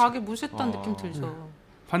 그럴 수 있죠. 자기 무시했다는 느낌 들죠.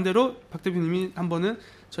 반대로 박 대표님이 한 번은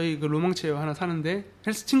저희 그 로망체어 하나 사는데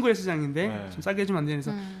친구 헬스장인데 네. 좀 싸게 해주면 안 되냐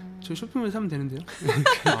해서 저희 쇼핑몰에서 사면 되는데요.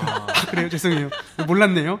 그래요? 죄송해요.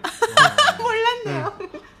 몰랐네요. 몰랐네요.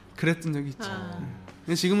 네. 그랬던 적이 있죠.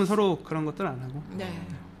 근데 지금은 서로 그런 것들 안 하고. 네.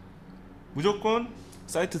 무조건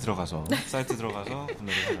사이트 들어가서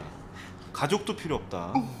구매를 해라. 가족도 필요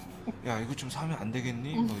없다. 야 이거 좀 사면 안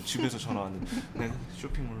되겠니? 뭐 집에서 전화 왔는데 네,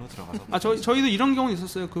 쇼핑몰로 들어가서. 저희도 이런 경우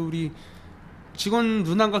있었어요. 그 우리 직원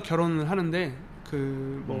누나가 결혼을 하는데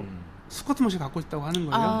그 뭐 스쿼트 머신 갖고 싶다고 하는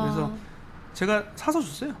거예요. 그래서 제가 사서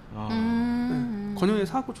줬어요. 네. 권유에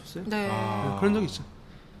사고 줬어요. 네. 네, 그런 적이 있죠.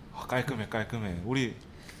 깔끔해. 우리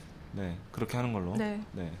네 그렇게 하는 걸로. 네.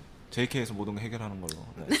 JK에서 모든 거 해결하는 걸로.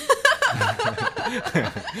 네.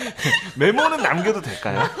 메모는 남겨도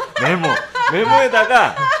될까요?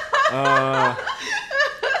 메모에다가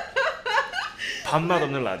밥맛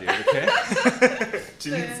없는 라디오 이렇게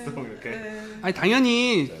지민스통 이렇게. 아니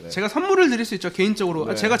당연히 네네. 제가 선물을 드릴 수 있죠 개인적으로.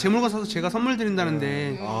 네. 제가 제 물건 사서 제가 선물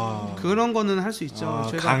드린다는데 그런 거는 할 수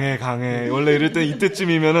있죠. 강해. 원래 이럴 때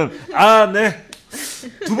이때쯤이면은 네.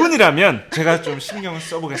 두 분이라면 제가 좀 신경을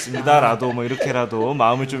써보겠습니다라도 뭐 이렇게라도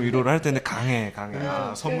마음을 좀 위로를 할 텐데 강해.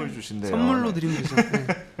 선물 주신대요. 선물로 드리면 되죠. 네.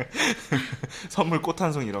 선물 꽃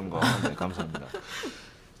한 송 이런 거. 네, 감사합니다.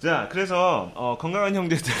 자, 그래서 건강한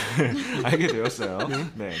형제들을 알게 되었어요.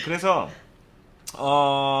 네, 그래서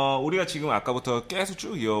우리가 지금 아까부터 계속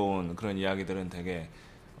쭉 이어온 그런 이야기들은 되게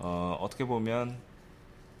어떻게 보면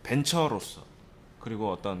벤처로서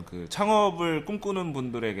그리고 어떤 그 창업을 꿈꾸는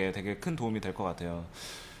분들에게 되게 큰 도움이 될 것 같아요.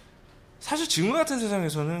 사실 지금 같은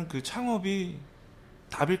세상에서는 그 창업이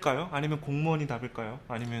답일까요? 아니면 공무원이 답일까요?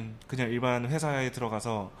 아니면 그냥 일반 회사에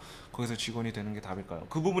들어가서 거기서 직원이 되는 게 답일까요?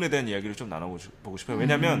 그 부분에 대한 이야기를 좀 나눠보고 싶어요.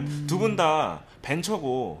 왜냐면 두 분 다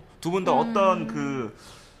벤처고 두 분 다 어떤 그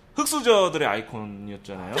흑수저들의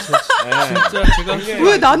아이콘이었잖아요. 네. 진짜 제가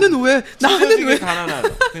왜 나는 왜 가난한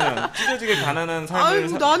그냥 찢어지게 가난한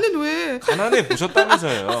삶을 나는 왜 가난해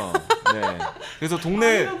보셨다면서요. 네. 그래서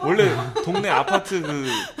원래 동네 아파트 그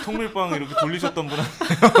통밀빵 이렇게 돌리셨던 분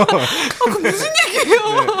무슨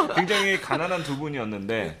얘기예요? 네, 굉장히 가난한 두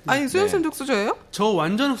분이었는데. 아니 수영쌤 흑수저예요? 저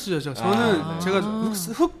완전 흑수저죠. 저는 제가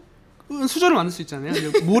수저를 만들 수 있잖아요.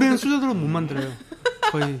 모래는 수저들은 못 만들어요.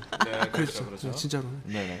 거의. 네, 그렇죠. 네, 진짜로.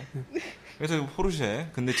 네네. 그래서 포르쉐.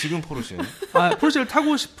 근데 지금 포르쉐. 포르쉐를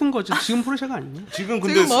타고 싶은 거죠. 지금 포르쉐가 아니에요. 지금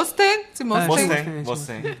머스탱? 머스탱.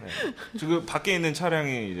 네. 지금 밖에 있는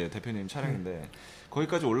차량이 이제 대표님 차량인데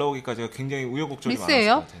거기까지 올라오기까지가 굉장히 우여곡절이 많았을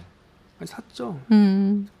것 같아요. 아니, 샀죠.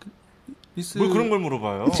 뭘 그런 걸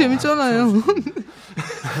물어봐요. 재밌잖아요.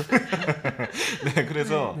 네,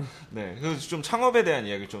 그래서 좀 창업에 대한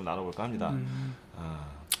이야기를 좀 나눠볼까 합니다.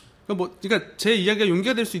 그러니까 제 이야기가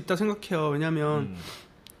용기가 될 수 있다 생각해요. 왜냐하면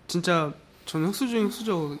진짜 저는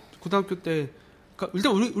흑수저 고등학교 때, 그러니까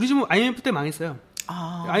일단 우리 집은 IMF 때 망했어요.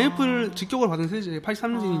 IMF를 직격으로 받은 세대,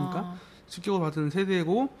 83년생이니까 직격으로 받은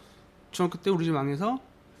세대고 중학교 때 우리 집 망해서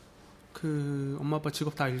그 엄마 아빠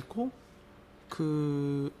직업 다 잃고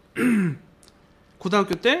그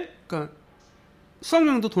고등학교 때, 그러니까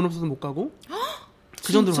수학여행도 돈 없어서 못 가고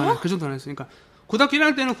그 정도로 안 했어요. 그러니까 고등학교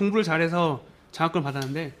 1학년 때는 공부를 잘해서 장학금을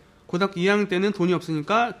받았는데 고등학교 2학년 때는 돈이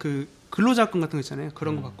없으니까 그 근로장학금 같은 거 있잖아요.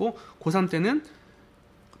 그런 거 받고 고3 때는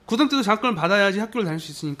고등학교 때도 장학금을 받아야지 학교를 다닐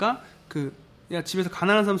수 있으니까 집에서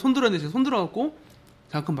가난한 사람 손 들어야 돼. 손 들어갖고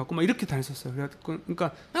장학금 받고 막 이렇게 다녔었어요.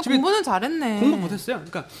 그러니까 집에 공부는 잘했네. 공부 못했어요.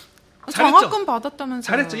 그러니까 장학금 받았다면서.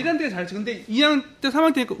 잘했죠. 1학년 때 잘했죠. 근데 2학년 때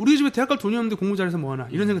 3학년 때니까 우리 집에 대학 갈 돈이 없는데 공부 잘해서 뭐하나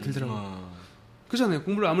이런 생각 들더라고요. 그렇잖아요.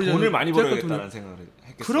 공부를 아무리 돈을 많이 벌어야겠다는 생각을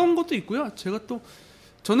했겠어요. 그런 것도 있고요.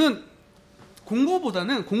 저는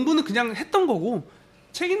공부는 그냥 했던 거고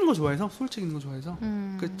책 읽는 거 좋아해서 소설책 읽는 거 좋아해서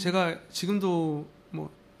제가 지금도 뭐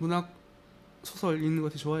문학 소설 읽는 거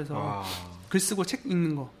되게 좋아해서 글 쓰고 책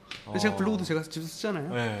읽는 거 제가 블로그도 제가 집에서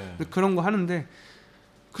쓰잖아요. 네. 그런 거 하는데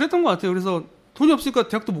그랬던 것 같아요. 그래서 돈이 없으니까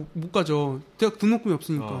대학도 못 가죠. 대학 등록금이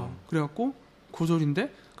없으니까. 그래갖고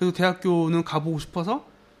고졸인데 그래서 대학교는 가보고 싶어서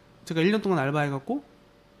제가 1년 동안 알바해갖고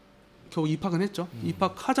겨우 입학은 했죠.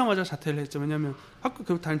 입학하자마자 자퇴를 했죠. 왜냐면 학교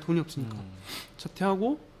겨우 다닐 돈이 없으니까.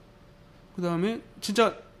 자퇴하고 그 다음에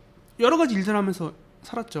진짜 여러 가지 일들 하면서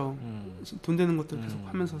살았죠. 돈 되는 것들 계속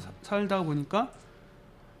하면서 살다 보니까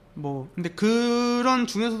근데 그런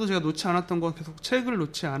중에서도 제가 놓지 않았던 건 계속 책을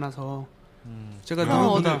놓지 않아서 제가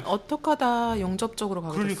누구보다 어떡하다 용접적으로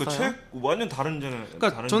가게 그러니까 됐어요? 책 완전 다른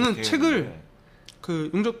그러니까 저는 책을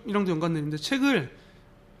그 용접이랑도 연관되는데 책을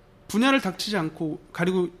분야를 닥치지 않고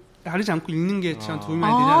가리지 않고 읽는 게 참 도움이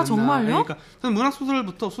많이 되지 않나. 정말요? 그러니까 저는 문학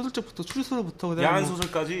소설부터 소설책부터 추리소설부터 야한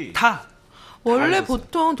소설까지 다 원래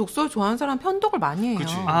보통 독서를 좋아하는 사람 편독을 많이 해요.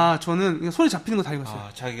 그치. 저는 손에 잡히는 거 다 읽었어요.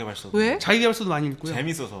 자기계발서도. 왜? 자기계발서도 많이 읽고요.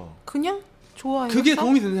 재밌어서. 그냥 좋아해요. 그게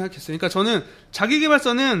도움이 된다 생각했어요. 그러니까 저는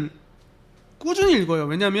자기계발서는 꾸준히 읽어요.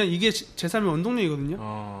 왜냐하면 이게 제 삶의 원동력이거든요.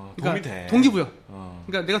 도움이 그러니까 돼. 동기부여.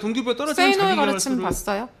 그러니까 내가 동기부여 떨어지는 세이노의 가르침 자기계발서를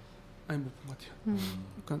봤어요? 아니 못 본 것 같아요.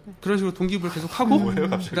 그러니까 그런 식으로 동기부여를 계속 하고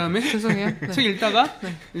그다음에 죄송해요. 네. 책 읽다가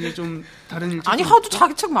이제 좀 다른 일 아니 하도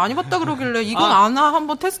자기 책 많이 봤다 그러길래 이건 아나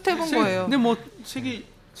한번 테스트 해본 거예요. 근데 뭐 책이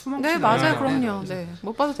수많지. 네 맞아요. 그럼요. 네.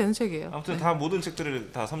 못 봐도 되는 책이에요. 아무튼 다 모든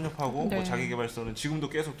책들을 다 섭렵하고 네. 뭐 자기계발서는 지금도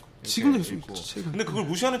계속 읽고. 근데 그걸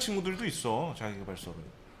무시하는 친구들도 있어. 자기계발서를.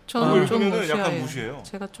 저는 좀 읽으면은 무시해요. 약간 무시해요.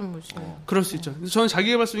 제가 좀 무시해요. 그럴 수 있죠. 저는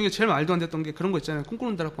자기계발서 중에 제일 말도 안 됐던 게 그런 거 있잖아요.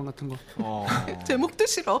 꿈꾸는 다락방 같은 거. 제목도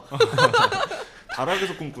싫어.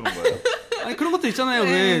 다락에서 꿈꾸는 거예요? 아니 그런 것도 있잖아요.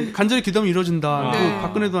 네. 왜 간절히 기도하면 이루어진다. 네.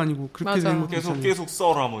 박근혜도 아니고 그렇게 맞아. 되는 것도 있잖아요. 계속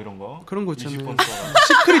써라 뭐 이런 거. 그런 거 있잖아요. 20번 써라.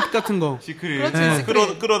 시크릿 같은 거. 시크릿. 그렇지,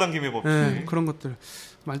 시크릿. 끌어당김의 법칙. 네, 그런 것들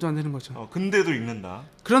말도 안 되는 거죠. 근데도 읽는다.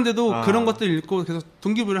 그런데도 그런 것들 읽고 계속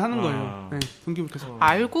동기부여를 하는 거예요. 네, 동기부여 계속.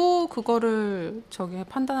 알고 그거를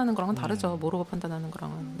판단하는 거랑은 다르죠. 모르고 판단하는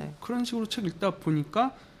거랑은. 네. 그런 식으로 책 읽다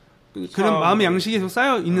보니까 그런 마음의 양식이 계속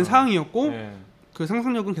쌓여 있는 상황이었고 네. 그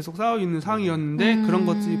상상력은 계속 쌓여 있는 상황이었는데 그런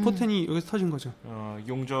것들이 포텐이 여기서 터진 거죠.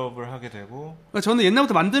 용접을 하게 되고. 그러니까 저는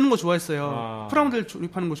옛날부터 만드는 거 좋아했어요. 프라모델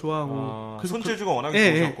조립하는 거 좋아하고. 그래서 손재주가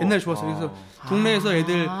워낙에 좋으셨고. 옛날에 좋았어요. 그래서 동네에서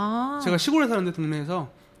애들 제가 시골에 사는데 동네에서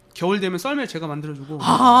겨울 되면 썰매 제가 만들어주고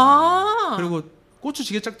그리고 고추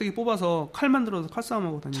지게 짝대기 뽑아서 칼 만들어서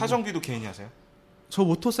칼싸움하고 다니고. 차정비도 개인이 하세요? 저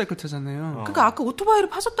모터사이클 타잖아요. 그러니까 아까 오토바이를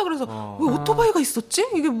파셨다 그래서 왜 오토바이가 있었지?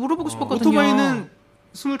 이게 물어보고 싶었거든요. 오토바이는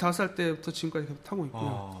 25살 때부터 지금까지 계속 타고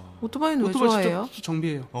있고요. 오토바이는 왜 좋아해요?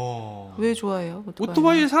 정비예요. 왜 좋아해요?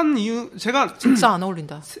 오토바이 산 이유 제가 진짜 안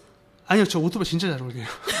어울린다. 아니요, 저 오토바이 진짜 잘 어울려요.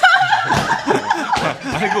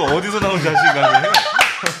 아니 그 어디서 나온 자신감이에요?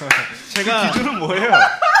 제가 그 기준은 뭐예요?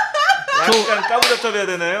 약간 까무잡잡해야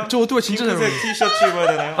되나요? 저 오토바이 진짜 잘 어울려요. 핑크색 티셔츠 입어야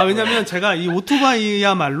되나요? 왜냐면 제가 이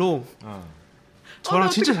오토바이야말로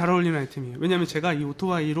저랑 진짜 잘 어울리는 아이템이에요. 왜냐면 제가 이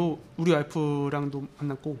오토바이로 우리 와이프랑도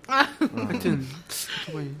만났고 하여튼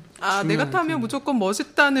오토바이 내가 타면 무조건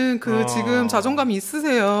멋있다는 지금 자존감이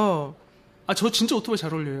있으세요. 저 진짜 오토바이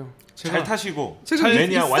잘 어울려요. 잘 타시고 지금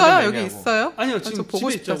매니아, 있어요? 완전 여기 매니아고. 있어요? 아니요, 지금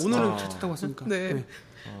보고 집에 싶다, 있죠. 오늘은 차 타고 왔으니까. 네.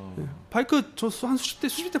 바이크 저 한 수십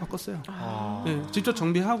대 바꿨어요. 네, 직접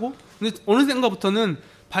정비하고. 근데 어느 생각부터는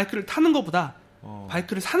바이크를 타는 것보다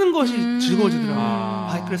바이크를 사는 것이 즐거워지더라고요.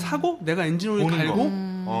 바이크를 사고 내가 엔진오일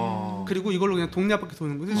갈고 그리고 이걸로 그냥 동네 앞바퀴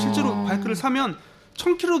도는 거. 실제로 바이크를 사면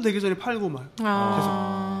 1000km 되기 전에 팔고 막 계속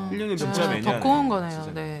 1년에 진짜 매니아네. 덕고운 거네요.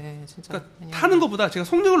 진짜. 네, 진짜. 그러니까 타는 것보다 제가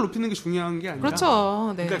속력을 높이는 게 중요한 게 아니라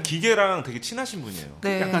그렇죠. 네. 그러니까 기계랑 되게 친하신 분이에요.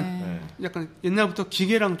 네. 약간 옛날부터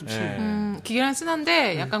기계랑 좀 친해요. 기계랑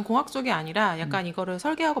친한데 약간 공학 쪽이 아니라 약간 이거를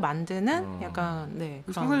설계하고 만드는 약간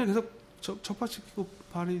상상이 계속 접합시키고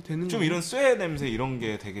발이 되는 좀 거예요. 이런 쇠 냄새 이런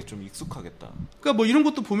게 되게 좀 익숙하겠다. 그러니까 뭐 이런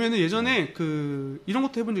것도 보면은 예전에 이런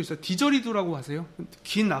것도 해본 적 있어요. 디저리도라고 아세요?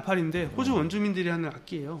 긴 나팔인데 호주 원주민들이 하는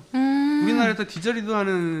악기예요. 우리나라에서 디저리도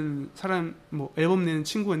하는 사람 뭐 앨범 내는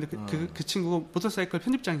친구가 있는데 그 친구가 모터사이클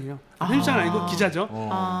편집장이에요. 편집장은 아니고 기자죠.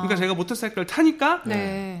 그러니까 제가 모터사이클을 타니까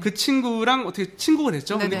그 친구랑 어떻게 친구가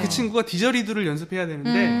됐죠. 근데 그 친구가 디저리도를 연습해야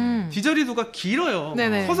되는데 디저리도가 길어요.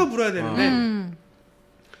 서서 불어야 되는데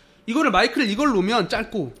이거를 마이크를 이걸 놓으면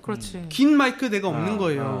짧고 그렇지. 긴 마이크 대가 없는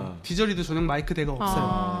거예요. 디저리도 전용 마이크 대가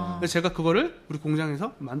없어요. 그래서 제가 그거를 우리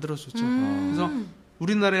공장에서 만들어줬죠. 그래서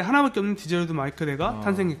우리나라에 하나밖에 없는 디저리도 마이크 대가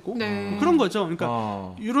탄생했고 뭐 그런 거죠.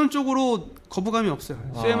 그러니까 이런 쪽으로 거부감이 없어요.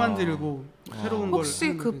 쇠 만들고 새로운 걸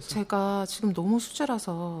혹시 제가 지금 너무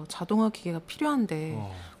수제라서 자동화 기계가 필요한데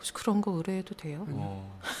혹시 그런 거 의뢰해도 돼요?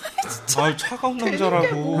 차가운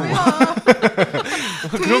남자라고.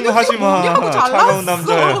 그런 거 하지 마. 차가운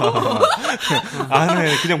남자야. 안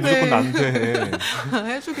해. 그냥 무조건 남대.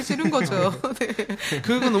 해주기 싫은 거죠. 네.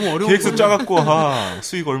 그거 너무 어려워. 계획서 짜갖고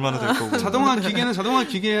수익 얼마나 될 거고. 자동화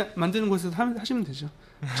기계 만드는 곳에서 하시면 되죠.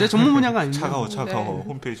 제 전문 분야가 아니에요. 차가워.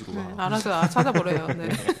 홈페이지로 가. 알아서 찾아보래요. 네.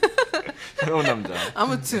 차가운 남자.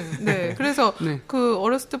 아무튼 그래서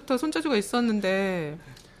어렸을 때부터 손재주가 있었는데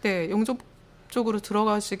용접 쪽으로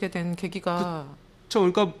들어가시게 된 계기가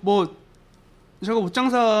그러니까 뭐 제가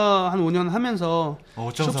옷장사 한 5년 하면서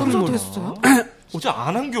옷장사 됐어요? 진짜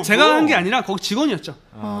안 한 게 없어. 제가 한 게 아니라 거기 직원이었죠.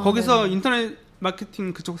 거기서 인터넷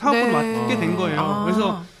마케팅 그쪽 사업부를 맡게 된 거예요.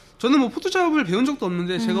 그래서 저는 뭐 포토샵을 배운 적도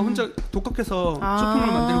없는데 제가 혼자 독학해서 쇼핑몰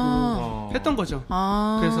만들고 했던 거죠.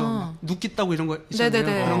 그래서 눕기 따고 이런 거 있잖아요.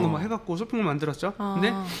 그런 거 막 해갖고 쇼핑몰 만들었죠.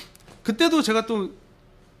 근데 그때도 제가 또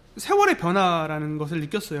세월의 변화라는 것을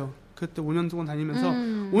느꼈어요. 그때 5년 동안 다니면서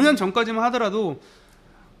 5년 전까지만 하더라도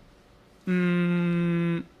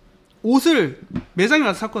옷을 매장에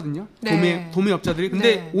가서 샀거든요. 네. 도매업자들이.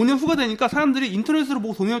 근데 네. 5년 후가 되니까 사람들이 인터넷으로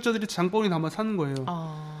보고 도매업자들이 장바구니 담아 사는 거예요.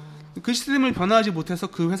 그 시스템을 변화하지 못해서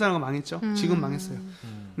그 회사가 망했죠. 지금 망했어요.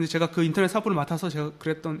 근데 제가 그 인터넷 사업부를 맡아서 제가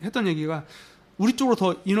했던 얘기가 우리 쪽으로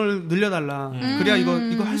더 인원을 늘려달라. 그래야 이거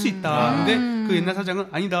할 수 있다. 근데 그 옛날 사장은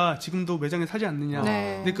아니다. 지금도 매장에 사지 않느냐.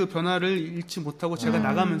 네. 근데 그 변화를 잃지 못하고 제가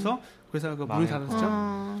나가면서 그 회사가 문이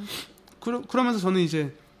닫았죠. 그러면서 저는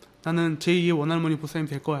이제 나는 제2의 원할머니 보살님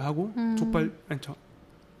될 거야 하고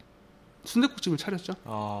순댓국집을 차렸죠.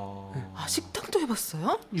 식당도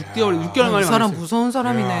해봤어요? 6개월 만에 망했어요. 이 사람 무서운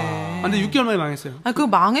사람이네. 근데 6개월 만에 망했어요. 그거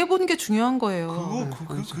망해보는 게 중요한 거예요.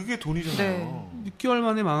 그게 돈이잖아요. 네. 6개월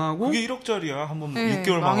만에 망하고. 그게 1억짜리야. 한번 네,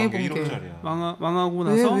 6개월 망한 게 1억짜리야. 망하고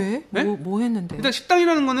나서. 왜? 네? 뭐 했는데? 일단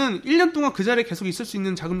식당이라는 거는 1년 동안 그 자리에 계속 있을 수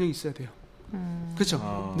있는 자금력이 있어야 돼요.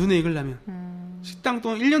 그렇죠. 눈에 익으려면. 식당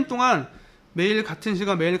동안 1년 동안 매일 같은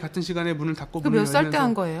시간에 문을 닫고 그 몇 살 때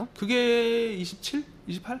한 거예요? 그게 27?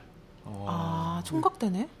 28?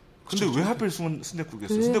 총각대네. 근데 왜 하필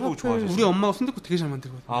순댓국이었어요? 순댓국 좋아하셨어요? 우리 엄마가 순댓국 되게 잘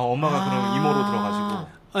만들거든요. 엄마가 그럼 이모로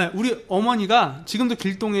들어가지고. 네, 우리 어머니가 지금도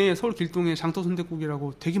서울 길동에 장터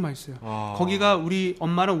순댓국이라고 되게 맛있어요. 거기가 우리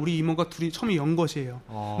엄마랑 우리 이모가 둘이 처음에 연 것이에요.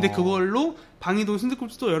 근데 그걸로 방이동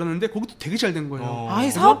순댓국집도 열었는데 거기도 되게 잘 된 거예요.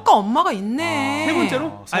 사업가 엄마가 있네. 세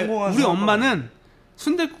번째로 우리 엄마는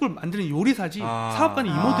순댓국을 만드는 요리사지 사업가는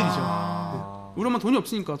이모들이죠. 네. 우리 엄마 돈이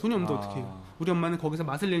없으니까 돈이 없는데 어떻게 해요? 우리 엄마는 거기서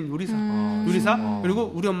맛을 내는 요리사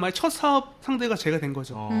그리고 우리 엄마의 첫 사업 상대가 제가 된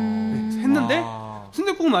거죠. 네, 했는데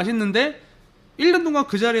순댓국은 맛있는데 1년 동안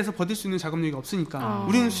그 자리에서 버틸 수 있는 자금력이 없으니까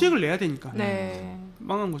우리는 수익을 내야 되니까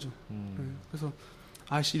망한 거죠. 네, 그래서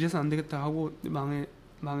이래서 안 되겠다 하고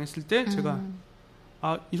망했을 때 제가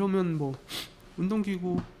이러면 뭐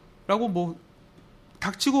운동기구라고 뭐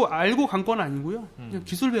닥치고 알고 간 건 아니고요. 그냥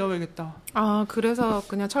기술 배워야겠다. 그래서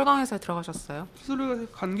그냥 철강회사에 들어가셨어요?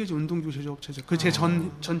 기술을 간 게 운동기구 제조업체죠. 그 제 전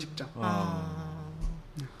직장.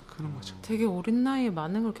 네, 그런 거죠. 되게 어린 나이에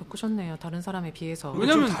많은 걸 겪으셨네요. 다른 사람에 비해서.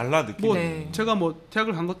 왜냐면 좀 달라 느낌이. 제가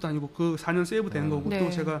대학을 간 것도 아니고 그 4년 세이브 된 거고 또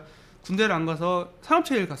제가 군대를 안 가서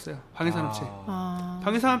산업체에 갔어요. 방위산업체.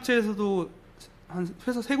 방위산업체에서도 한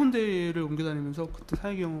회사 3군데를 옮겨 다니면서 그때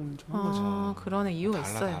사회 경험을 좀 한 거죠. 그러네. 이유가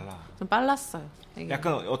있어요. 좀 빨랐어요. 이게.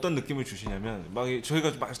 약간 어떤 느낌을 주시냐면 막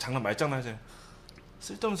저희가 막 말장난하잖아요.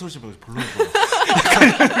 쓸데없는 소리 좀 별로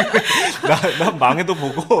나 망해도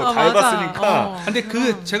보고 다 해봤으니까.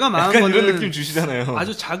 근데 제가 망한 약간 거는 이런 느낌 주시잖아요.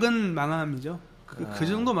 아주 작은 망함이죠. 그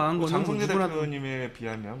정도 망한 거는 장성재 대표님에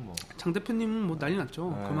비하면 장 대표님은 뭐 난리 났죠.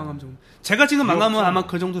 그 망함 정도. 제가 지금 망하면 아마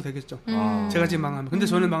그 정도 되겠죠. 제가 지금 망하면. 근데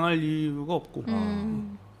저는 망할 이유가 없고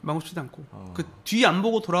망하고 싶지도 않고 그 뒤 안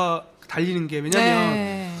보고 달리는 게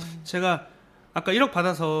왜냐면 제가 아까 1억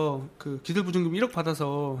받아서 그 기술보증금 1억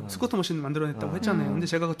받아서 스쿠터 머신 만들어냈다고 했잖아요. 근데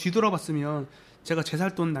제가 그 뒤돌아봤으면 제가 제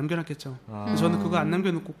살 돈 남겨놨겠죠. 저는 그거 안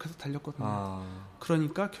남겨놓고 계속 달렸거든요.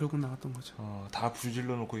 그러니까 결국 나갔던 거죠. 다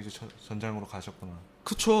불질러 놓고 이제 전장으로 가셨구나.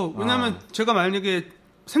 그쵸. 왜냐하면 제가 만약에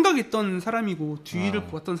생각이 있던 사람이고 뒤를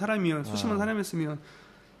보았던 사람이면 수십만 사람이었으면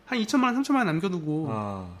한 2천만 원, 3천만 원 남겨두고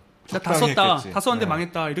나 다 썼는데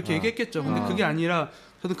망했다 이렇게 얘기했겠죠. 근데 그게 아니라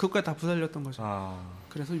저는 그것까지 다 부살렸던 거죠.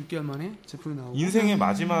 그래서 6개월 만에 제품이 나오고 인생의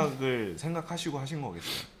마지막을 생각하시고 하신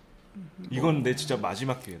거겠어요. 이건 내 진짜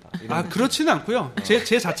마지막 기회다. 그렇지는 않고요.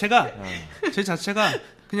 제 자체가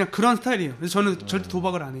그냥 그런 스타일이에요. 그래서 저는 절대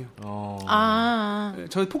도박을 안 해요.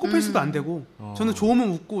 저는 포커페이스도 안 되고 저는 좋으면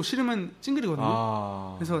웃고 싫으면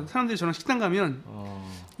찡그리거든요. 그래서 사람들이 저랑 식당 가면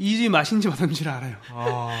이 맛인지 맛인지를 알아요.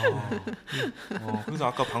 그래서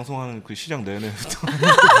아까 방송하는 그 시장 내내부터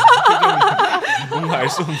뭔가 알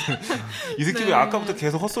수 없는 이 새끼 왜 아까부터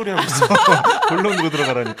계속 헛소리하고 있어. 본론으로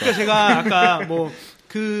들어가라니까. 그러니까 제가 아까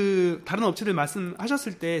그 다른 업체들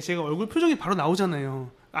말씀하셨을 때 제가 얼굴 표정이 바로 나오잖아요.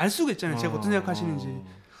 알 수가 있잖아요. 제가 어떤 생각하시는지.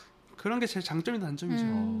 그런 게 제 장점이다 단점이죠.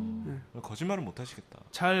 네. 거짓말은 못 하시겠다.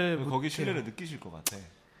 못해요. 거기 신뢰를 느끼실 것 같아.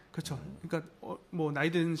 그렇죠. 그러니까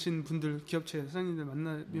나이 드신 분들, 기업체 사장님들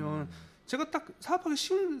만나면 제가 딱 사업하기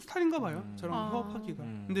쉬운 스타일인가 봐요. 저랑 협업하기가.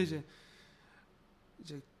 근데 이제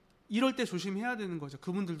이럴 때 조심해야 되는 거죠.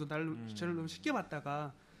 그분들도 저를 너무 쉽게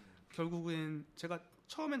봤다가 결국엔 제가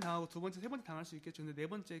처음엔 당하고 두 번째, 세 번째 당할 수 있겠죠. 근데 네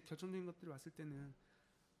번째 결정적인 것들이 왔을 때는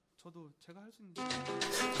저도 제가 할 수 있는.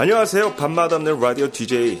 안녕하세요. 밤마다 없는 라디오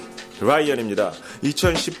DJ 라이언입니다.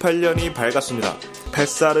 2018년이 밝았습니다.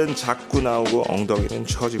 뱃살은 자꾸 나오고 엉덩이는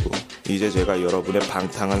처지고 이제 제가 여러분의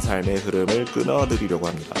방탕한 삶의 흐름을 끊어드리려고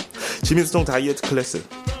합니다. 지민스통 다이어트 클래스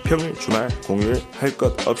평일, 주말, 공휴일 할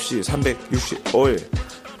것 없이 365일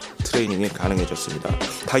트레이닝이 가능해졌습니다.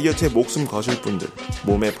 다이어트에 목숨 거실 분들,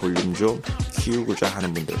 몸의 볼륨 좀 키우고자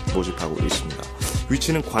하는 분들 모집하고 있습니다.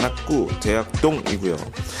 위치는 관악구 대학동이고요.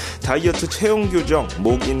 다이어트 체형 교정,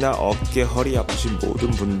 목이나 어깨, 허리 아프신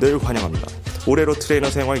모든 분들 환영합니다. 올해로 트레이너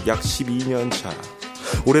생활 약 12년 차.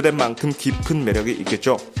 오래된 만큼 깊은 매력이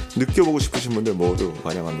있겠죠. 느껴보고 싶으신 분들 모두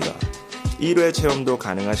환영합니다. 1회 체험도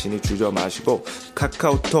가능하시니 주저 마시고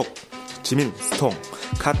카카오톡 지민스통,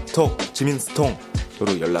 카톡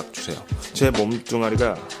지민스통으로 연락주세요. 제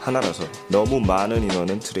몸뚱아리가 하나라서 너무 많은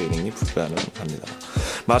인원은 트레이닝이 불가능합니다.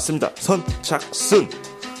 맞습니다. 선착순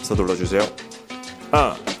서둘러주세요.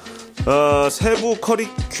 세부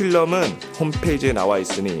커리큘럼은 홈페이지에 나와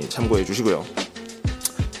있으니 참고해 주시고요.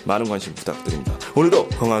 많은 관심 부탁드립니다. 오늘도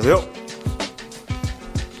건강하세요.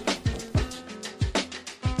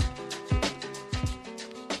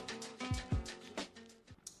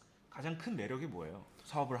 가장 큰 매력이 뭐예요?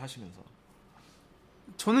 사업을 하시면서.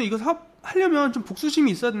 저는 이거 사업 하려면 좀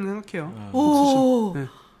복수심이 있어야 된다고 생각해요. 복수심. 네.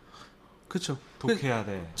 그렇죠. 독해야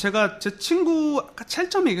돼. 제가 제 친구 아까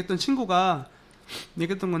찰점에 얘기했던 친구가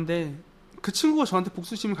얘기했던 건데 그 친구가 저한테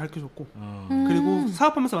복수심을 가르쳐줬고 그리고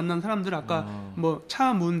사업하면서 만난 사람들 아까 뭐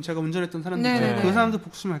차 문 제가 운전했던 사람들 그 사람들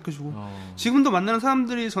복수심을 가르쳐주고 지금도 만나는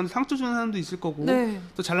사람들이 저한테 상처 주는 사람도 있을 거고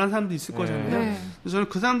또 잘난 사람도 있을 거잖아요. 저는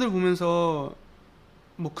그 사람들 보면서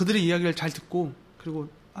뭐 그들의 이야기를 잘 듣고 그리고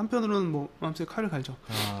한편으로는 뭐 마음속에 칼을 갈죠.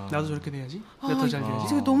 나도 저렇게 돼야지. 내가 더 잘 돼야지.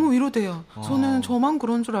 이게 너무 위로돼요. 저는 저만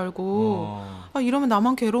그런 줄 알고 이러면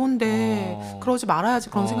나만 괴로운데 그러지 말아야지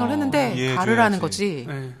그런 생각을 했는데 가르라는 거지.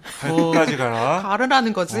 네. 끝까지 가라.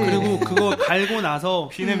 가르라는 거지. 그리고 그거 갈고 나서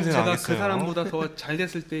피냄새 제가 나겠어요. 그 사람보다 더 잘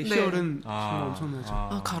됐을 때 희열은 정말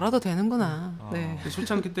엄청나죠. 갈아도 되는구나. 네.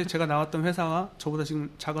 솔직히 그때 제가 나왔던 회사가 저보다 지금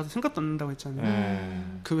작아서 생각도 안 난다고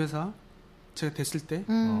했잖아요. 그 회사 제가 됐을 때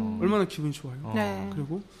얼마나 기분이 좋아요.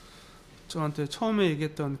 그리고 저한테 처음에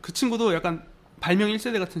얘기했던 그 친구도 약간 발명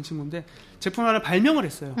 1세대 같은 친구인데 제품 하나 발명을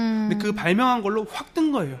했어요. 근데 그 발명한 걸로 확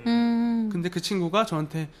뜬 거예요. 근데 그 친구가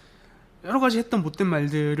저한테 여러 가지 했던 못된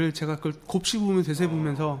말들을 제가 그걸 곱씹으면서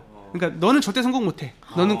되새보면서 그러니까 너는 절대 성공 못해.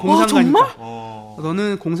 너는 공상가니까.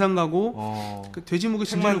 너는 공상가고 그 돼지목이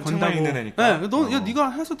진주를 건다고.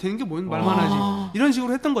 네가 해서 되는 게 뭔 말만 하지. 이런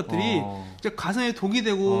식으로 했던 것들이 이제 가슴에 독이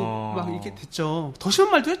되고 막 이렇게 됐죠. 더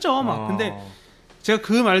심한 말도 했죠. 막 근데 제가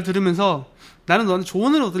그 말을 들으면서 나는 너한테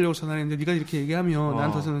조언을 얻으려고 전화했는데 네가 이렇게 얘기하면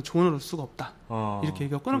나는 더 이상 조언을 얻을 수가 없다. 이렇게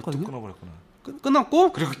얘기가 끊었거든요. 끊어버렸구나.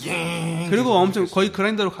 끊었고 그리고 엄청 거의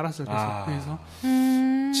그라인더로 갈았어요. 그래서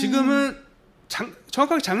지금은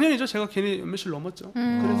정확하게 작년이죠. 제가 걔네 몇몇을 넘었죠.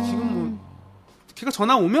 그래서 지금 뭐 걔가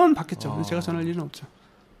전화 오면 받겠죠. 제가 전화할 일은 없죠.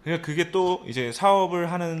 그러니까 그게 또 이제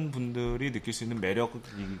사업을 하는 분들이 느낄 수 있는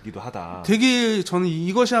매력이기도 하다. 되게 저는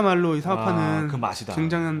이것이야말로 이 사업하는 그 맛이다.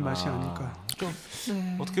 굉장한 맛이 아닐까. 좀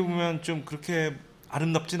어떻게 보면 좀 그렇게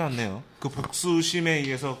아름답진 않네요. 그 복수심에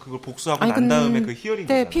의해서 그걸 복수하고 난 다음에 그 희열인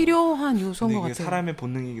거잖아요. 필요한 요소인 것 같아요. 사람의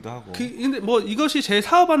본능이기도 하고. 근데 뭐 이것이 제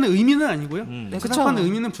사업하는 의미는 아니고요. 그 사업하는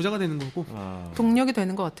의미는 부자가 되는 거고. 동력이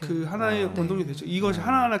되는 것 같아요. 그 하나의 원동력이 되죠. 이것이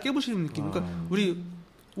하나하나 깨부시는 느낌. 그러니까 우리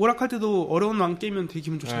오락할 때도 어려운 왕 깨면 되게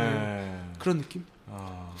기분 좋잖아요. 그런 느낌.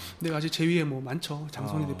 내가 아직 제 위에 뭐 많죠.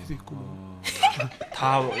 장성희 대표도 있고 뭐.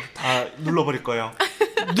 다 눌러버릴 거예요.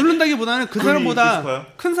 누른다기보다는 그 사람보다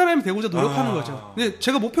큰 사람이 되고자 노력하는 거죠. 근데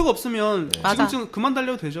제가 목표가 없으면 지금쯤 그만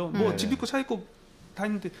달려도 되죠. 뭐 집 있고 차 있고 다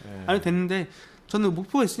있는데 안 해도 되는데 저는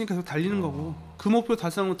목표가 있으니까 계속 달리는 거고 그 목표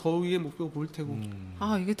달성하면 더 위에 목표가 보일 테고.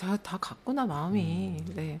 이게 다 같구나 마음이.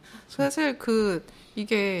 네. 사실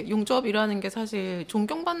이게 용접이라는 게 사실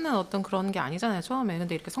존경받는 어떤 그런 게 아니잖아요 처음에.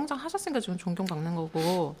 근데 이렇게 성장하셨으니까 좀 존경받는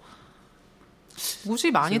거고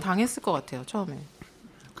무시 많이 당했을 것 같아요 처음에.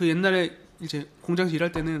 그 옛날에 이제 공장에서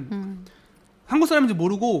일할 때는 한국 사람인지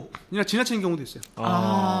모르고 그냥 지나치는 경우도 있어요.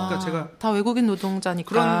 그러니까 제가 다 외국인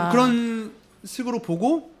노동자니까 그런 식으로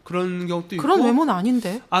보고 그런 경우도 있고. 그런 외모는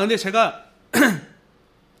아닌데. 근데 제가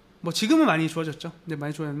뭐 지금은 많이 좋아졌죠. 근데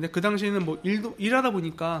많이 좋아졌는데 그 당시에는 뭐 일하다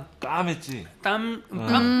보니까 까맸지.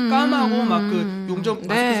 까마고 막 그 용접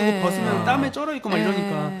마스크 쓰고 벗으면 땀에 쩔어 있고 막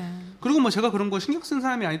이러니까. 그리고 뭐 제가 그런 거 신경 쓴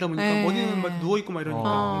사람이 아니다 보니까 어디는 막 누워 있고 막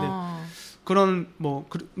이러니까. 근데 그런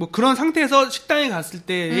그런 상태에서 식당에 갔을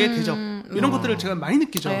때의 대접 이런 것들을 제가 많이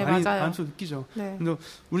느끼죠. 많이 마음속으로 느끼죠. 근데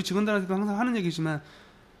우리 직원들한테도 항상 하는 얘기지만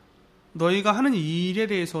너희가 하는 일에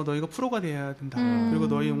대해서 너희가 프로가 돼야 된다. 그리고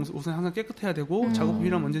너희 옷은 항상 깨끗해야 되고 작업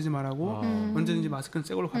필요하면 언제든지 말하고 언제든지 마스크는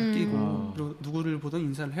새 걸로 갈아 끼고 그리고 누구를 보든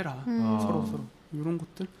인사를 해라. 서로 이런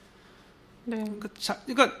것들.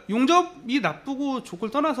 그러니까 용접이 나쁘고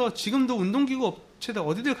좋고를 떠나서 지금도 운동기구 업체들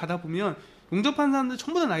어디들 가다 보면 용접하는 사람들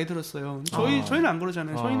전부 다 나이 들었어요. 저희는 안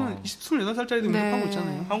그러잖아요. 저희는 28살짜리도 용접하고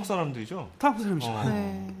있잖아요. 한국 사람들이죠? 다 한국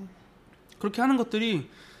사람이죠. 그렇게 하는 것들이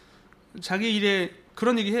자기 일에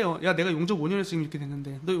그런 얘기 해요. 야, 내가 용접 5년 해서 지금 이렇게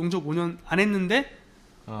됐는데 너 용접 5년 안 했는데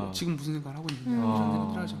지금 무슨 생각을 하고 있느냐 그런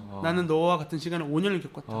생각을 하죠. 나는 너와 같은 시간을 5년을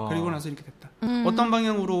겪었다. 그리고 나서 이렇게 됐다. 어떤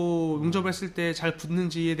방향으로 용접을 했을 때 잘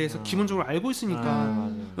붙는지에 대해서 기본적으로 알고 있으니까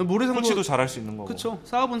모래성도 코치도 잘할 수 있는 거고. 그렇죠.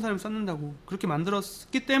 쌓아본 사람이 쌓는다고 그렇게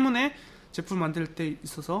만들었기 때문에 제품 만들 때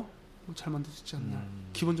있어서 잘 만들 수 있지 않나.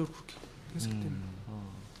 기본적으로 그렇게 했기 때문에.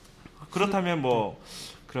 그렇다면 뭐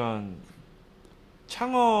그런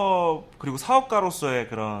창업 그리고 사업가로서의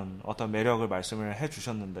그런 어떤 매력을 말씀을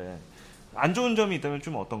해주셨는데 안 좋은 점이 있다면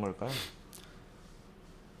좀 어떤 걸까요?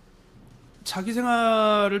 자기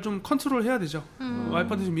생활을 좀 컨트롤해야 되죠.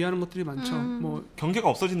 와이프한테 좀 미안한 것들이 많죠. 뭐 경계가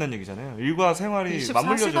없어진다는 얘기잖아요. 일과 생활이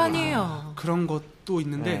맞물려져 24시간이에요. 그런 것도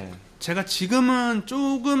있는데 네. 제가 지금은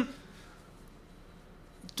조금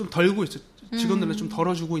좀 덜고 있어요. 직원들을 좀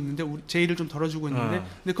덜어주고 있는데 제 일을 좀 덜어주고 있는데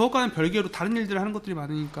근데 그것과는 별개로 다른 일들을 하는 것들이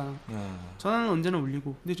많으니까 전화는 언제나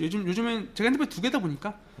울리고 근데 요즘엔 제가 핸드폰 2개다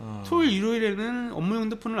보니까 토요일 일요일에는 업무용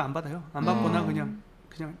핸드폰을 안 받아요. 안 받거나 그냥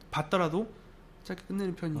받더라도 짧게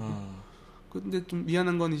끝내는 편이고 근데 좀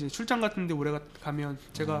미안한 건 이제 출장 같은데 오래 가면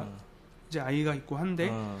제가 이제 아이가 있고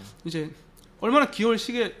한데 이제 얼마나 귀여울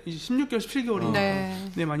시기에 16개월 17개월인데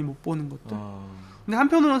네. 많이 못 보는 것들 근데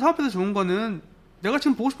한편으로는 사업에서 좋은 거는 내가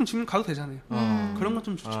지금 보고 싶으면 지금 가도 되잖아요. 그런 건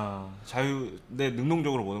좀 좋죠. 내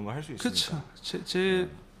능동적으로 모든 걸 할 수 있으니까. 그렇죠.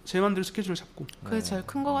 제 맘대로 스케줄을 잡고. 그게 제일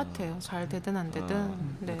큰 것 같아요. 잘 되든 안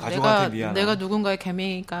되든. 네. 가족한테 미안한. 내가 누군가의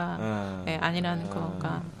개미가 네, 아니라는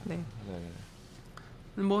거가. 네.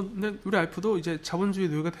 뭐 근데 우리 와이프도 이제 자본주의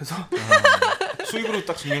노예가 돼서 수익으로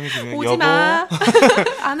딱 증명해주면 오지 여보 마.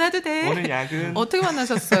 안 해도 돼. 오늘 야근. 어떻게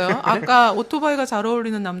만나셨어요? 아까 오토바이가 잘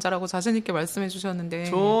어울리는 남자라고 자신 있게 말씀해 주셨는데.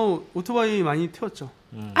 저 오토바이 많이 태웠죠.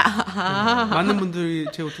 많은 분들이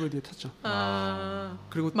제 오토바이 뒤에 탔죠.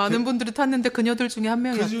 그리고 많은 분들이 탔는데 그녀들 중에 한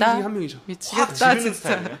명이었다. 그 중에 한 명이죠. 미치겠다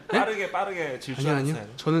진짜. 네? 빠르게 질주하는 스타일.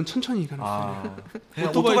 아니요. 저는 천천히 가는 스타일이에요.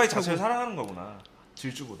 오토바이 자체를 사랑하는 거구나.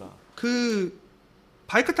 질주보다. 그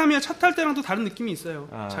바이크 타면 차 탈 때랑 또 다른 느낌이 있어요.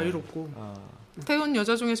 자유롭고. 태운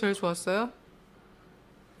여자 중에 제일 좋았어요?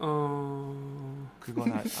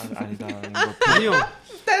 그건 아니다. 아니요.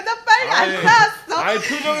 대답 빨리 안 나왔어. 아니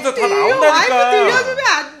표정에서 다 나온다니까. 와이프 들려주면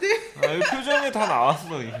안 돼. 표정에 다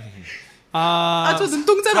나왔어 이미. 저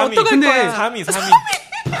눈동자를 어떡할 거야? 3위.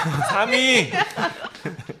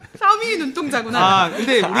 3위 눈동자구나.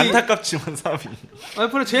 근데 우리 안타깝지만 3위.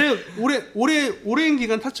 와이프는 제일 오랜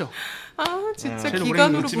기간 탔죠. 진짜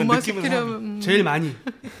기간으로 무마시키려면 제일 많이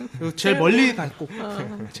그리고 제일 멀리 갔고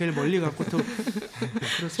제일 멀리 갔고 또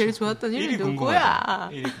제일 좋았던 일이 누구야?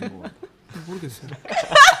 1위 궁금해. 모르겠어요.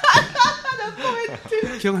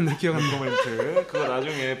 기억 안 나. 코멘트 그거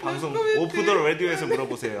나중에 방송 오프 더 라디오에서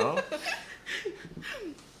물어보세요.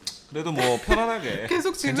 그래도 뭐 편안하게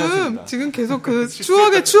계속 지금 계속 그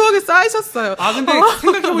추억에 쌓이셨어요. 근데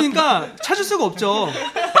생각해보니까 찾을 수가 없죠.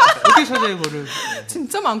 어떻게 찾아요 그거를?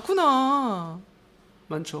 진짜 많구나.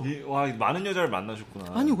 많죠. 많은 여자를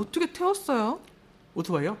만나셨구나. 아니 어떻게 태웠어요?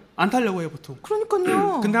 오토바이요? 안 타려고 해요 보통.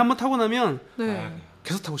 그러니까요. 근데 한번 타고 나면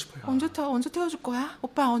계속 타고 싶어요. 언제 태워줄 거야?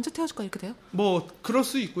 오빠 언제 태워줄 거야? 이렇게 돼요? 뭐 그럴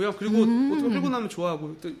수 있고요. 그리고 오토바이 끌고 나면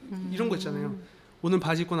좋아하고 또 이런 거 있잖아요. 오늘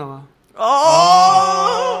바지 입고 나와.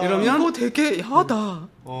 이러면 이거 되게 야하다.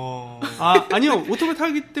 아니요. 오토바이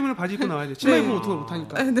타기 때문에 바지 입고 나와야 돼. 치마 입으면 오토바이 못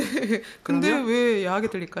타니까. 네. 근데 왜 야하게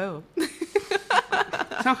들릴까요?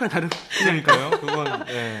 생각하기 다른. 그러니까요. 그건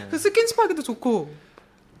그 스킨십 하기도 좋고.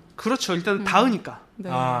 그렇죠. 일단 닿으니까. 네.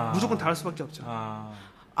 무조건 닿을 수밖에 없죠.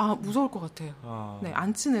 무서울 것 같아요. 네,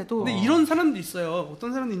 안 친해도. 근데 이런 사람도 있어요.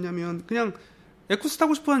 어떤 사람도 있냐면 그냥 에쿠스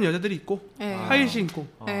타고 싶어하는 여자들이 있고 하이힐 신고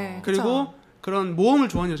그리고 그쵸. 그런 모험을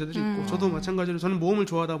좋아하는 여자들이 있고 저도 마찬가지로 저는 모험을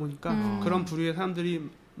좋아하다 보니까 그런 부류의 사람들이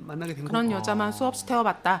만나게 된 거고 그런 여자만 수없이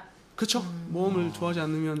태워봤다. 그렇죠. 모험을 좋아하지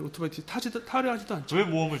않으면 오토바이 타려 하지도 않죠. 왜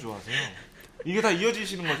모험을 좋아하세요? 이게 다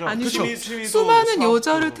이어지시는 거죠? 아니, 수많은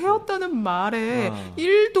여자를 태웠다는 말에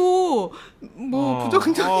 1도 뭐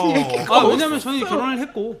부정적인 얘기가 없어. 왜냐면 저는 결혼을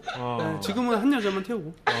했고 지금은 한 여자만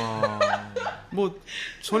태우고 뭐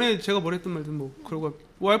전에 제가 뭘 했던 말든 뭐 그러고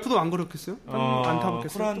와이프도 안 그렇겠어요? 안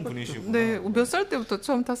타봤겠어요? 쿨한 분이시고. 네, 몇 살 때부터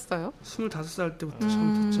처음 탔어요? 25살 때부터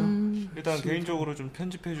처음 탔죠. 일단 개인적으로 좀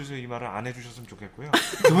편집해 주세요. 이 말을 안 해주셨으면 좋겠고요.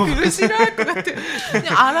 그거 싫어할 것 같아요.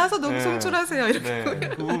 그냥 알아서 너무 송출하세요. 이렇게. 네,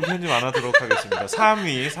 그 부분 편집 안 하도록 하겠습니다.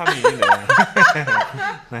 3위.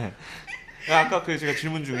 네. 아까 제가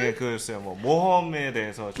질문 중에 그였어요. 뭐 모험에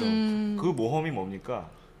대해서 좀 그 모험이 뭡니까?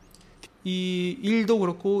 이 일도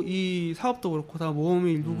그렇고 이 사업도 그렇고 다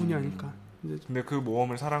모험의 일부분이 아닐까. 근데 그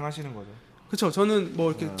모험을 사랑하시는 거죠? 그렇죠. 저는 뭐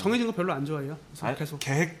이렇게 정해진 거 별로 안 좋아해요. 계속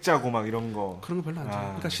계획 짜고 막 이런 거 그런 거 별로 안 좋아해요.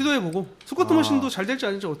 그러니까 시도해보고 스쿼트 머신도 잘 될지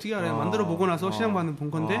아닐지 어떻게 알아요? 만들어 보고 나서 시장 반응 본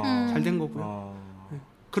건데 잘 된 거고요. 네.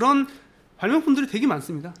 그런 발명품들이 되게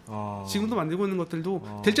많습니다. 지금도 만들고 있는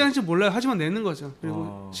것들도 될지 안 될지 몰라요. 하지만 내는 거죠.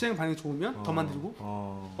 그리고 시장 반응이 좋으면 더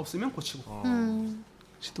만들고 없으면 고치고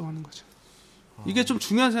시도하는 거죠. 이게 좀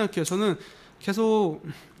중요한 생각이에요. 저는 계속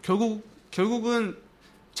결국은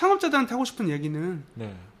창업자들한테 하고 싶은 얘기는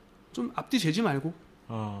네. 좀 앞뒤 재지 말고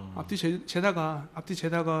앞뒤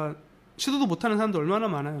재다가 시도도 못하는 사람도 얼마나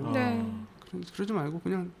많아요. 네. 그러지 말고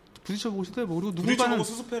그냥 부딪혀보고 시도해보고 그리고 누군가는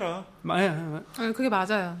수습해라. 그게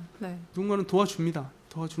맞아요. 네. 누군가는 도와줍니다.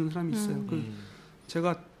 도와주는 사람이 있어요.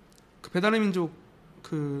 제가 그 배달의 민족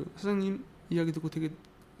그 사장님 이야기 듣고 되게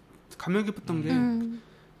감명 깊었던 게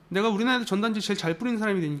내가 우리나라에서 전단지 제일 잘 뿌리는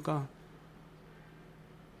사람이 되니까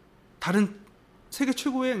다른 세계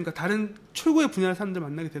최고의 그러니까 다른 최고의 분야의 사람들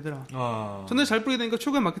만나게 되더라. 전단지 잘 뿌리게 되니까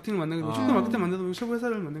최고의 마케팅을 만나게 되고 최고의 마케팅을 만나다 보면 최고의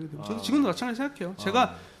회사를 만나게 되고 저도 지금도 마찬가지 생각해요.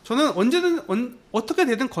 저는 언제든 어떻게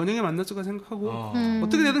되든 건영에 만났을 거라 생각하고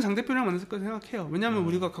어떻게 되든 장 대표랑 만났을 거라 생각해요. 왜냐하면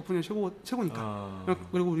우리가 각 분야 최고니까.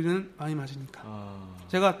 그리고 우리는 마음이 맞으니까.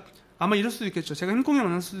 제가 아마 이럴 수도 있겠죠. 제가 행공이랑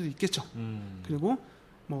만날 수도 있겠죠. 그리고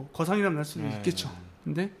뭐 거상이랑 만날 수도 있겠죠.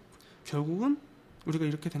 근데 결국은 우리가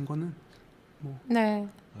이렇게 된 거는 뭐 네.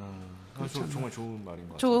 정말 좋은 말인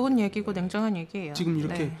것 같아요. 좋은 얘기고 냉정한 얘기예요. 지금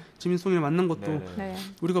이렇게 지민스통이랑 만난 것도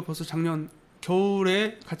우리가 벌써 작년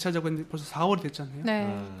겨울에 같이 하자고 했는데 벌써 4월이 됐잖아요.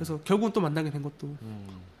 네. 그래서 결국은 또 만나게 된 것도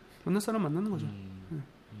만날 사람 만나는 거죠.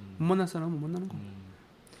 못 만날 사람은 못 만나는 거.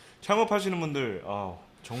 창업하시는 분들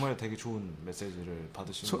정말 되게 좋은 메시지를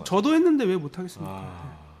받으시는 것 같아요. 저도 했는데 왜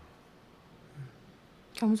못하겠습니까?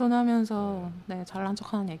 겸손하면서 잘난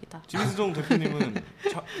척하는 얘기다. 지민스통 대표님은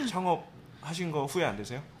창업하신 거 후회 안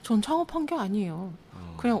되세요? 전 창업한 게 아니에요.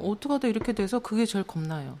 그냥 어떻게 하다 이렇게 돼서 그게 제일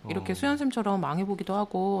겁나요. 이렇게 수연쌤처럼 망해보기도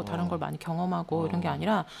하고 다른 걸 많이 경험하고 이런 게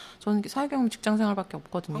아니라 저는 사회경험 직장생활밖에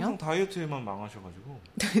없거든요. 항상 다이어트에만 망하셔가지고.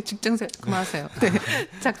 네, 그만하세요.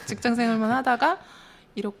 네, 직장생활만 하다가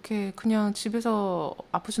이렇게 그냥 집에서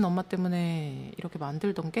아프신 엄마 때문에 이렇게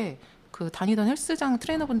만들던 게 그 다니던 헬스장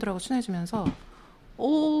트레이너분들하고 친해지면서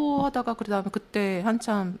하다가 그다음에 그때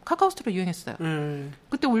한참 카카오스토리 유행했어요.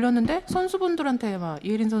 그때 올렸는데 선수분들한테 막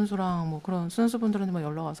이혜린 선수랑 뭐 그런 선수분들한테 막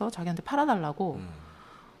연락 와서 자기한테 팔아달라고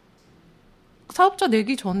사업자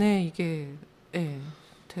내기 전에 이게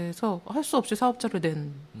돼서 할 수 없이 사업자를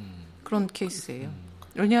낸 그런 케이스예요.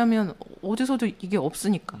 왜냐하면 어디서도 이게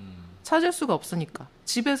없으니까 찾을 수가 없으니까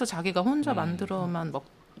집에서 자기가 혼자 만들어만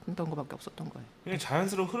먹던 것밖에 없었던 거예요. 그냥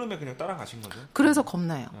자연스러운 흐름에 그냥 따라가신 거죠. 그래서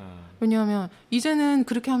겁나요. 왜냐하면 이제는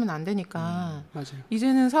그렇게 하면 안 되니까 맞아요.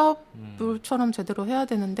 이제는 사업처럼 제대로 해야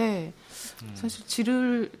되는데 사실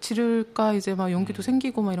지를까 이제 막 용기도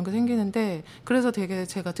생기고 막 이런 게 생기는데 그래서 되게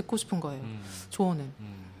제가 듣고 싶은 거예요. 조언을.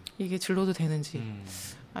 이게 질러도 되는지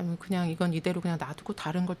아니면 그냥 이건 이대로 그냥 놔두고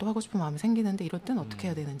다른 걸 또 하고 싶은 마음이 생기는데 이럴 땐 어떻게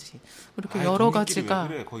해야 되는지 이렇게 여러 가지가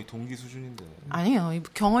그래 거의 동기 수준인데 아니에요.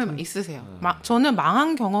 경험이 있으세요. 저는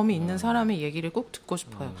망한 경험이 있는 사람의 얘기를 꼭 듣고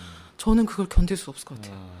싶어요. 저는 그걸 견딜 수 없을 것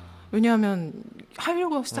같아요. 왜냐하면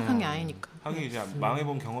하려고 시작한 게 아니니까. 하긴 이제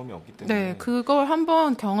망해본 경험이 없기 때문에. 네, 그걸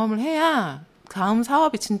한번 경험을 해야 다음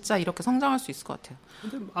사업이 진짜 이렇게 성장할 수 있을 것 같아요.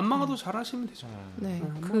 근데 안 망해도 잘하시면 되죠. 네,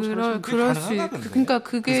 그럴 수 그러니까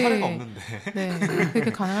그게 그 사례가 없는데. 네,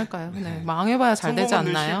 그게 가능할까요? 네, 망해봐야 잘 되지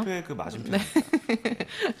않나요? 실패의 그 맞은편. 네.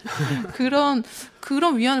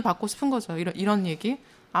 그런 위안을 받고 싶은 거죠. 이런 얘기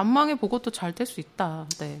안 망해보고 또 잘 될 수 있다.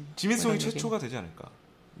 네. 지민스통이 최초가 되지 않을까.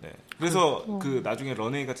 네. 그래서 그 나중에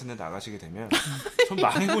런웨이 같은 데 나가시게 되면 전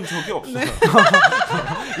망해본 적이 없어요. 네.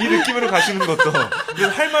 이 느낌으로 가시는 것도 그래서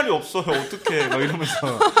할 말이 없어요. 어떡해 막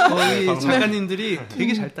이러면서 거의 작가님들이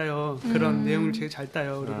되게 잘 따요. 그런 내용을 되게 잘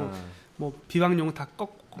따요. 그리고 뭐 비방용 다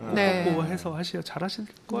꺾고 해서 잘하실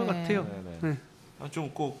것 같아요. 네.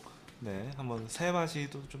 좀 꼭 한번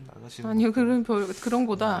새바시도 좀 나가시는. 아니요, 그런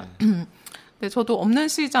보다. 네, 저도 없는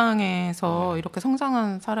시장에서 이렇게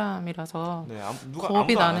성장한 사람이라서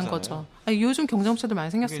겁이 나는 거죠. 아니, 요즘 경쟁업체들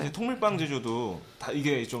많이 생겼어요. 이제 통밀빵 제조도 다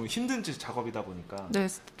이게 좀 힘든 작업이다 보니까 네,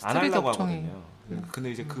 안 하려고 하거든요.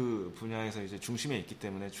 근데 이제 그 분야에서 이제 중심에 있기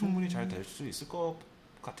때문에 충분히 잘 될 수 있을 것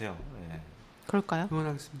같아요. 네. 그럴까요?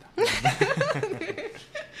 응원하겠습니다.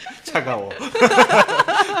 차가워.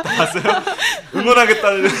 봤어요?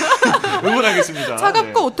 응원하겠습니다.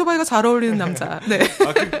 차갑고 오토바이가 잘 어울리는 남자. 네.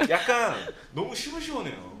 약간 너무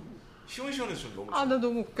시원시원해요. 시원시원해서 좀 너무. 나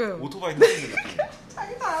너무 웃겨요. 오토바이 타는 느낌.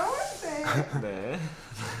 자기 잘 어울리네. 네.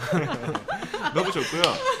 너무 좋고요.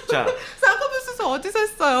 자, 쌍꺼풀 어디서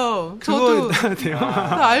했어요? 저도 돼요.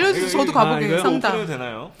 알려주세요. 저도 가보게 상담.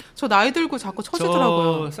 되나요? 저 나이 들고 자꾸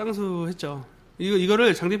처지더라고요. 저 쌍수 했죠.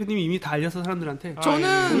 이거를 장 대표님이 이미 다 알려서 사람들한테.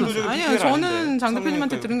 저는 장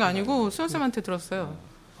대표님한테 들은 게 아니고 수연쌤한테 들었어요.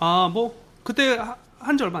 그때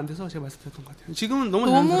한 지 얼마 안 돼서 제가 말씀드렸던 것 같아요. 지금은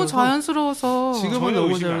너무 자연스러워서. 지금은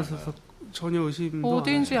너무 자연스러워서 전혀 의심도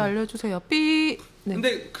어디인지 알려주세요. 삐. 네.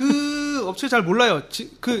 근데 그 업체 잘 몰라요.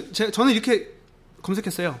 저는 이렇게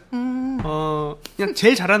검색했어요. 그냥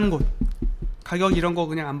제일 잘하는 곳, 가격 이런 거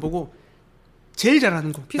그냥 안 보고 제일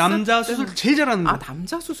잘하는 곳, 남자 수술 제일 잘하는 곳.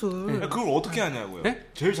 남자 수술. 네. 그걸 어떻게 하냐고요? 네?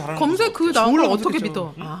 제일 잘하는 검색 그 나온 걸 어떻게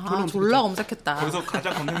믿어? 졸라 검색했다. 거기서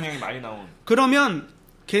가장 검색량이 많이 나온. 그러면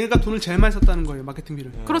걔가 돈을 제일 많이 썼다는 거예요,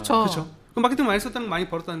 마케팅비를. 그렇죠. 그럼 마케팅 많이 썼다는 거 많이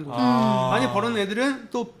벌었다는 거죠. 많이 벌은 애들은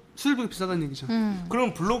또 수술비가 비싸다는 얘기죠.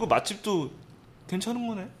 그럼 블로그 맛집도 괜찮은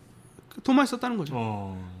거네? 돈 많이 썼다는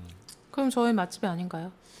거죠. 그럼 저희 맛집이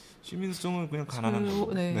아닌가요? 시민성은 그냥 가난한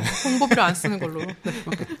거. 네. 홍보비를 안 쓰는 걸로. 네.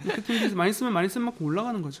 마케팅비에서 많이 쓰면 많이 쓴 만큼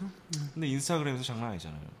올라가는 거죠. 근데 인스타그램에서 장난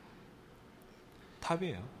아니잖아요.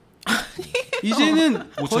 탑이에요.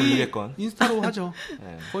 이제는 5,200건. 인스타로 하죠.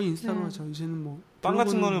 네. 거의 인스타로 하죠. 이제는 뭐 빵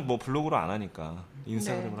같은 거는 뭐 블로그로 안 하니까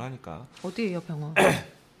인스타그램으로 하니까. 어디예요 병원?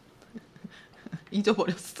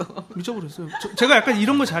 잊어버렸어. 제가 약간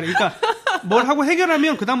이런 거 잘해. 그러니까 뭘 하고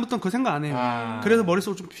해결하면 그 다음부터는 그 생각 안 해요. 그래서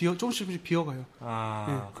머릿속을 좀 조금씩 비워가요.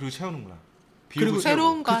 네. 그리고 채우는구나. 그리고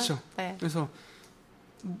새로운 거. 그렇죠. 네. 그래서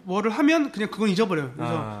뭐를 하면 그냥 그건 잊어버려요.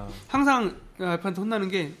 그래서 항상 와이프한테 혼나는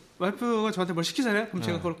게, 와이프가 저한테 뭘 시키잖아요. 그럼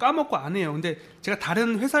제가 그걸 까먹고 안 해요. 근데 제가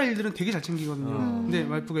다른 회사 일들은 되게 잘 챙기거든요. 근데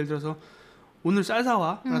와이프가 예를 들어서 오늘 쌀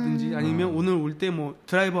사와 라든지 아니면 오늘 올 때 뭐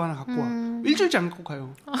드라이버 하나 갖고 와. 일주일째 안 갖고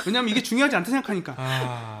가요. 왜냐면 이게 중요하지 않다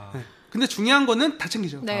생각하니까. 네. 근데 중요한 거는 다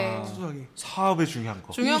챙기죠. 네. 소소하게. 사업의 중요한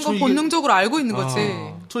거. 중요한 건 본능적으로 알고 있는 거지.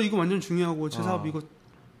 저 이거 완전 중요하고 제 사업 이거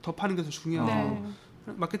더 파는 게 더 중요하고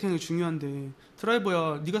마케팅이 중요한데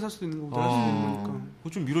드라이버야 네가 살 수도 있는 거고 내가 살 수도 있는 거니까. 그거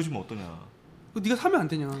좀 미뤄지면 어떠냐. 네가 사면 안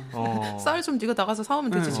되냐. 쌀 좀 네가 나가서 사오면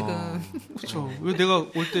되지 지금. 그렇죠. 왜 내가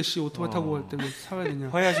올 때 오토바이 타고 올 때 왜 사야 되냐.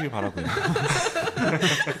 화해하시길 바라고요.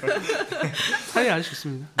 화해 아주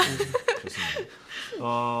좋습니다. 좋습니다.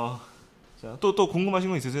 자, 또 궁금하신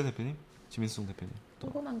거 있으세요, 대표님? 지민스통 대표님.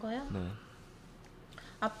 궁금한 거요? 네.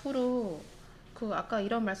 앞으로 아까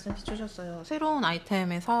이런 말씀 해주셨어요. 새로운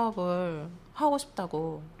아이템의 사업을 하고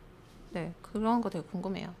싶다고. 네, 그런 거 되게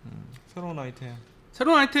궁금해요. 새로운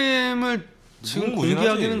아이템을 지금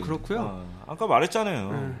공개하기는 그렇고요. 아까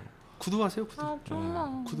말했잖아요. 네. 구두 하세요, 구두.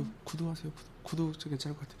 좀 구두 하세요, 구두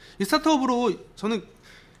괜찮을 것 같아요. 이 스타트업으로 저는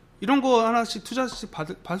이런 거 하나씩 투자씩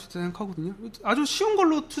받을 수 있다고 생각하거든요. 아주 쉬운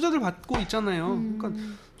걸로 투자들 받고 있잖아요. 그러니까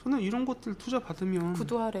저는 이런 것들 투자 받으면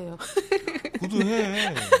구두하래요.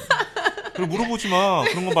 구두해. 그걸 물어보지 마.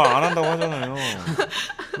 그런 거 말 안 한다고 하잖아요.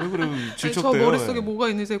 왜 그래? 질척대요. 저 머릿속에 뭐가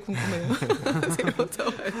있는지 궁금해요.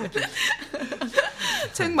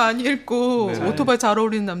 책 많이 읽고 오토바이 잘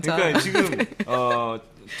어울리는 남자. 그러니까 지금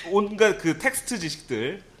온갖 그 텍스트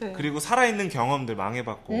지식들 그리고 살아있는 경험들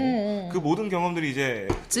망해봤고 그 모든 경험들이 이제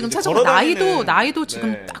지금 최종 나이도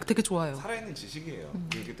지금 딱 되게 좋아요. 살아있는 지식이에요.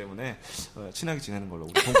 그렇기 때문에 친하게 지내는 걸로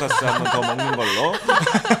우리 돈가스 한 번 더 먹는 걸로.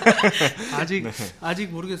 아직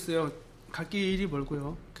모르겠어요. 갈 길이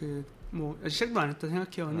멀고요. 뭐 아직 시작도 안 했다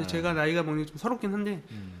생각해요. 근데 제가 나이가 먹는 게 좀 서럽긴 한데.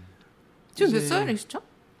 지금 몇 살이시죠?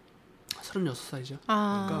 36살이죠.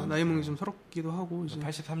 그러니까 나이 먹는 게 좀 서럽기도 하고 이제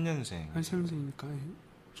 83년생. 83년생이니까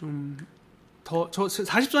좀 더 저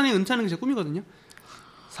 40전에 은퇴하는 게 제 꿈이거든요.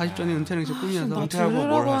 40전에 은퇴하는 게 제 꿈이어서. 은퇴하고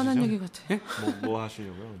뭘 하는 얘기 같아. 예? 뭐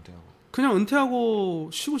하시려고요? 은퇴하고. 그냥 은퇴하고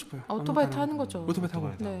쉬고 싶어요. 오토바이 타는 거죠. 오토바이 타고.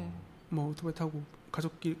 네. 뭐 오토바이 타고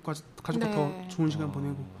가족과 더 좋은 시간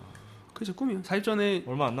보내고. 그게 제 꿈이에요. 40전에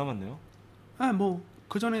얼마 안 남았네요. 뭐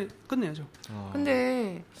그 전에 끝내야죠.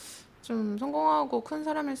 근데 좀 성공하고 큰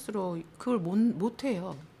사람일수록 그걸 못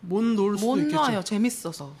해요. 못 놀 수도 있겠죠. 못 놔요.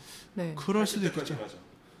 재밌어서. 네. 그럴 수도 있겠죠.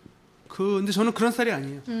 근데 저는 그런 스타일이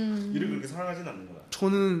아니에요. 일을 그렇게 사랑하진 않는구나.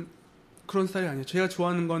 저는 그런 스타일이 아니에요. 제가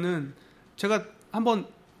좋아하는 거는 제가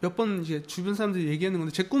몇 번 이제 주변 사람들이 얘기하는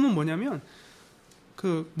건데 제 꿈은 뭐냐면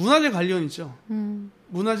그 문화재 관련 있죠.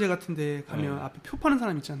 문화재 같은 데 가면 앞에 표 파는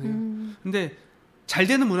사람 있잖아요. 근데 잘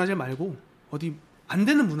되는 문화재 말고 어디 안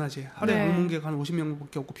되는 문화재, 하루에 방문객 한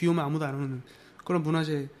 50명밖에 없고 비 오면 아무도 안 오는 그런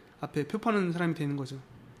문화재 앞에 표 파는 사람이 되는 거죠.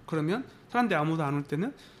 그러면 사람들이 아무도 안 올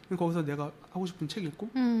때는 거기서 내가 하고 싶은 책 읽고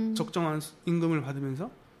적정한 임금을 받으면서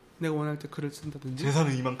내가 원할 때 글을 쓴다든지.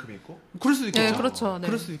 재산은 이만큼 있고? 그럴 수도 있겠죠. 네, 그렇죠. 네.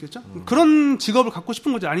 그럴 수도 있겠죠. 그런 직업을 갖고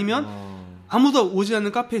싶은 거지. 아니면 아무도 오지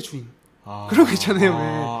않는 카페의 주인. 그런 거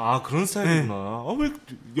있잖아요. 그런 스타일이구나. 왜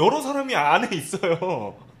여러 사람이 안에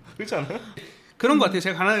있어요. 그렇지 않아요? 그런 것 같아요.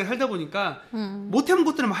 제가 가난하게 살다 보니까 못해본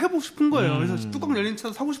것들을 막 해보고 싶은 거예요. 그래서 뚜껑 열린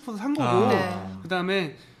차도 사고 싶어서 산 거고 그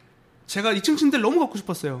다음에 제가 2층 침대를 너무 갖고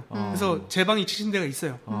싶었어요. 그래서 제 방에 2층 침대가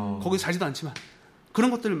있어요. 거기서 자지도 않지만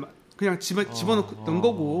그런 것들을 그냥 집어넣고 넣은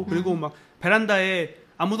거고 그리고 막 베란다에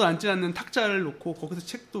아무도 앉지 않는 탁자를 놓고 거기서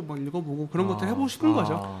책도 막 읽어보고 그런 것들 해보고 싶은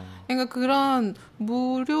거죠. 그러니까 그런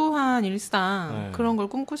무료한 일상 그런 걸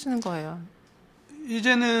꿈꾸시는 거예요.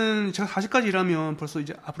 이제는 제가 40까지 일하면 벌써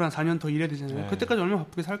이제 앞으로 한 4년 더 일해야 되잖아요. 그때까지 얼마나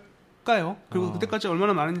바쁘게 살까요? 그리고 그때까지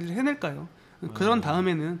얼마나 많은 일을 해낼까요? 그런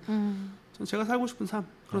다음에는 제가 살고 싶은 삶,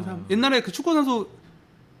 그런 삶. 옛날에 그 축구 선수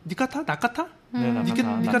나카타인가요?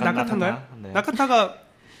 네. 나카타가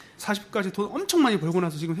 40까지 돈 엄청 많이 벌고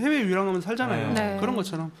나서 지금 해외 유랑하면서 살잖아요. 네. 그런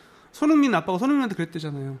것처럼 손흥민 아빠가 손흥민한테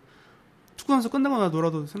그랬대잖아요. 축구 선수 끝나거나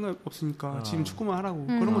놀아도 생각 없으니까 지금 축구만 하라고.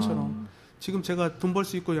 그런 것처럼 지금 제가 돈 벌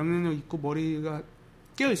수 있고 영향력 있고 머리가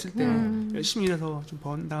깨어 있을 때 열심히 일해서 좀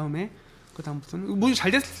번 다음에 그 다음부터는 뭐 잘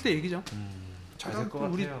됐을 때 얘기죠. 잘 될 것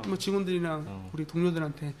같아요. 우리 뭐 직원들이랑 우리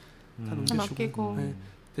동료들한테 다 넘겨주고 네.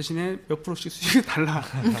 대신에 몇 프로씩 수익을 달라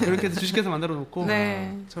그렇게 해서 주식회사 만들어 놓고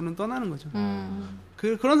저는 떠나는 거죠.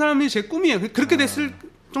 그런 사람이 제 꿈이에요. 그렇게 됐을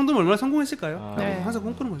정도면 얼마나 성공했을까요? 항상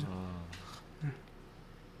꿈꾸는 거죠.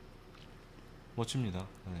 멋집니다.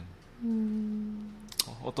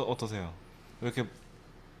 어떠세요? 이렇게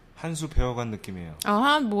한 수 배워간 느낌이에요.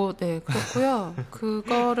 그렇고요.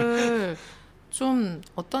 그거를 좀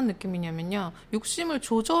어떤 느낌이냐면요. 욕심을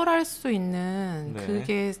조절할 수 있는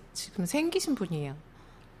그게 지금 생기신 분이에요.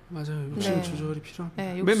 맞아요. 욕심 조절이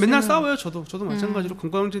필요합니다. 맨날 싸워요. 저도 마찬가지로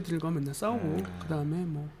건강한형제들과 맨날 싸우고 그다음에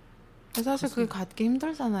뭐 사실 그게 갖기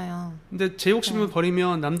힘들잖아요. 근데 제 욕심을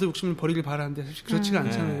버리면 남도 욕심을 버리길 바라는데 사실 그렇지가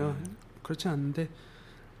않잖아요. 그렇지 않은데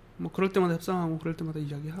뭐 그럴 때마다 협상하고 그럴 때마다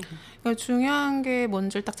이야기하고. 그러니까 중요한 게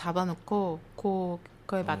뭔지를 딱 잡아놓고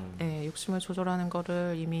그거에 욕심을 조절하는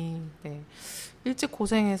거를 이미 일찍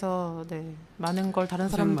고생해서 많은 걸 다른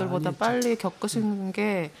사람들보다 빨리 겪으신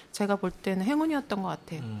게 제가 볼 때는 행운이었던 것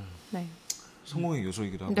같아요. 성공의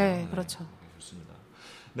요소이기도 하고. 네, 그렇죠. 좋습니다.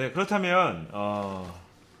 네, 그렇다면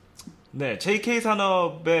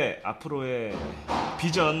JK산업의 앞으로의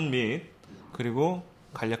비전 및 그리고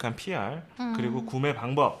간략한 PR 그리고 구매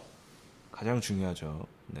방법 가장 중요하죠.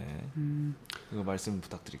 이거 말씀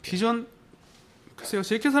부탁드릴게요. 비전 글쎄요.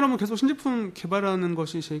 JK산업은 계속 신제품 개발하는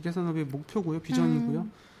것이 JK산업의 목표고요. 비전이고요.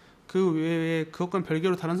 그 외에 그것과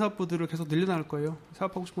별개로 다른 사업부들을 계속 늘려나갈 거예요.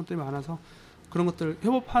 사업하고 싶은 것들이 많아서 그런 것들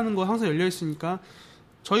협업하는 거 항상 열려 있으니까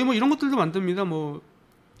저희 뭐 이런 것들도 만듭니다. 뭐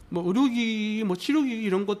의료기기, 치료기기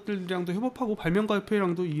이런 것들이랑도 협업하고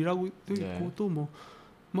발명가협회랑도 일하고 있고 또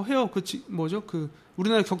뭐 해요.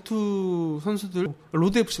 우리나라 격투 선수들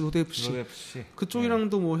로드 FC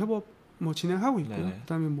그쪽이랑도 뭐 협업 진행하고 있고요.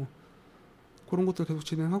 그다음에 그런 것들 계속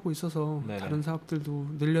진행하고 있어서 다른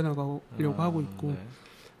사업들도 늘려나가려고 하고 있고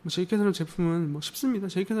JK산업 제품은 쉽습니다.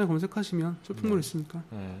 JK산업 검색하시면 쇼핑몰 있으니까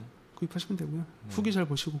구입하시면 되고요. 후기 잘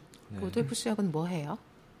보시고. 로드 FC학은 뭐 해요?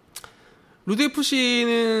 로드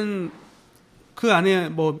FC는 그 안에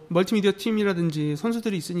멀티미디어 팀이라든지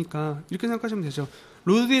선수들이 있으니까 이렇게 생각하시면 되죠.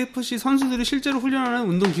 로드 FC 선수들이 실제로 훈련하는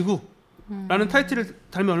운동기구라는 타이틀을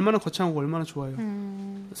달면 얼마나 거창하고 얼마나 좋아요.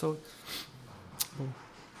 그래서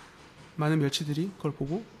많은 멸치들이 그걸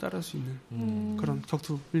보고 따라할 수 있는 그런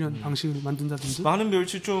격투 훈련 방식을 만든다든지. 많은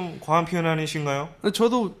멸치 좀 과한 표현 아니신가요?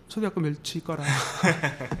 저도 약간 멸치과라.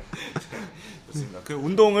 좋습니다. 그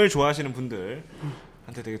운동을 좋아하시는 분들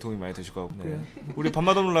한테 되게 도움이 많이 되실 것 같고. 우리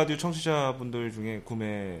밤마다 오는 라디오 청취자분들 중에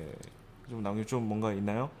구매 좀 나온 게 좀 뭔가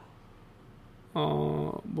있나요?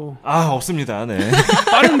 없습니다.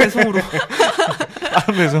 빠른 배송으로.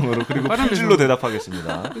 그리고 품질로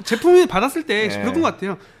대답하겠습니다. 제품이 받았을 때 그런 것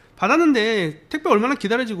같아요. 받았는데 택배 얼마나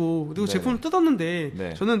기다려지고 그리고 제품을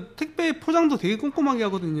뜯었는데 저는 택배 포장도 되게 꼼꼼하게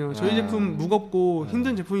하거든요. 저희 제품 무겁고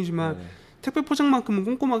힘든 제품이지만 택배 포장만큼은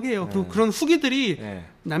꼼꼼하게 해요. 그리고 그런 후기들이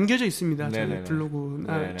남겨져 있습니다. 저희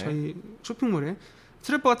블로그나 저희 쇼핑몰에.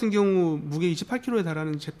 스트래퍼 같은 경우 무게 28kg에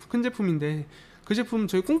달하는 큰 제품인데 그 제품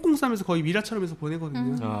저희 꽁꽁 싸면서 거의 미라처럼 해서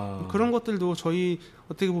보내거든요. 그런 것들도 저희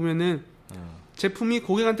어떻게 보면은 제품이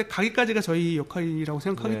고객한테 가기까지가 저희 역할이라고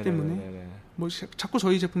생각하기 때문에 자꾸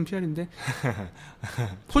저희 제품 PR인데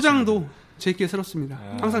포장도 JK스럽습니다.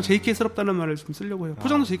 항상 JK스럽다는 말을 좀 쓰려고 해요.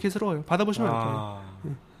 포장도 JK스러워요. 받아보시면 알 거예요.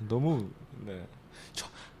 너무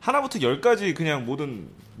하나부터 10까지 그냥 모든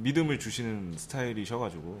믿음을 주시는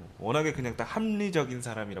스타일이셔가지고 워낙에 그냥 딱 합리적인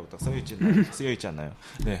사람이라고 딱 쓰여있지 않나요?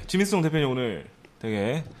 지민스통 대표님 오늘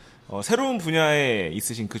되게 새로운 분야에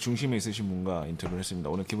있으신 그 중심에 있으신 분과 인터뷰를 했습니다.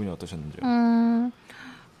 오늘 기분이 어떠셨는지요?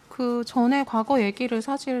 그 전에 과거 얘기를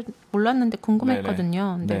사실 몰랐는데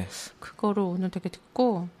궁금했거든요. 근데 그거를 오늘 되게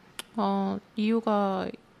듣고 이유가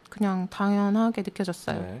그냥 당연하게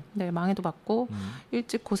느껴졌어요. 네, 네 망해도 봤고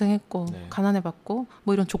일찍 고생했고 네. 가난해봤고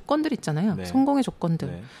뭐 이런 조건들 있잖아요. 네. 성공의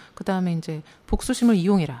조건들. 네. 그 다음에 이제 복수심을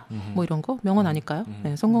이용해라. 뭐 이런 거 명언 아닐까요?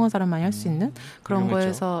 네, 성공한 사람만이 할 수 있는 그런 훌륭했죠.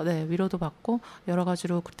 거에서 네, 위로도 받고 여러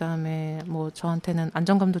가지로 그 다음에 뭐 저한테는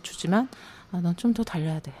안정감도 주지만 넌 좀 더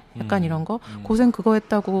달려야 돼. 약간 이런 거. 고생 그거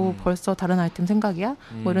했다고 벌써 다른 아이템 생각이야?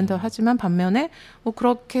 뭐 이런 데 하지만 반면에 뭐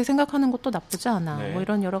그렇게 생각하는 것도 나쁘지 않아. 네. 뭐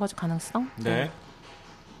이런 여러 가지 가능성. 네.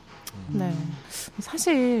 네.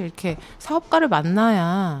 사실 이렇게 사업가를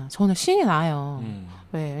만나야 저는 신이 나요.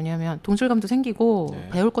 네, 왜냐하면 동질감도 생기고 네.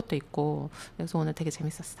 배울 것도 있고 그래서 오늘 되게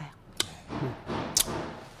재밌었어요.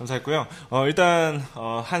 감사했고요. 일단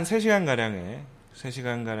한 3시간가량의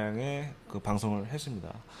그 방송을 했습니다.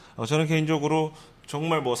 저는 개인적으로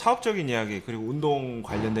정말 뭐 사업적인 이야기 그리고 운동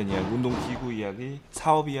관련된 이야기, 운동기구 이야기,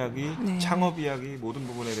 사업 이야기, 네. 창업 이야기 모든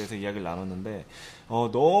부분에 대해서 이야기를 나눴는데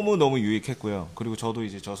너무 유익했고요. 그리고 저도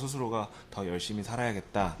이제 저 스스로가 더 열심히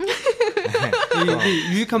살아야겠다. 네.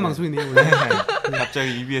 유익한 방송이네요. 네.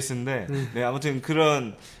 갑자기 EBS인데 네, 아무튼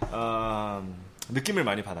그런 느낌을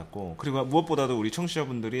많이 받았고 그리고 무엇보다도 우리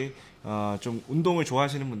청취자분들이 좀 운동을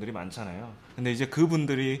좋아하시는 분들이 많잖아요. 근데 이제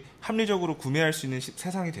그분들이 합리적으로 구매할 수 있는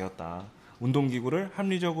세상이 되었다. 운동기구를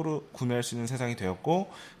합리적으로 구매할 수 있는 세상이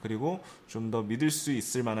되었고 그리고 좀 더 믿을 수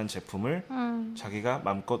있을 만한 제품을 자기가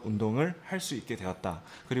마음껏 운동을 할 수 있게 되었다.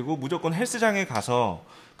 그리고 무조건 헬스장에 가서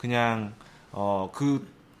그냥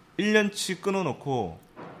그 1년치 끊어놓고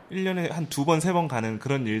 1년에 한 2번, 3번 가는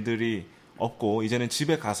그런 일들이 없고 이제는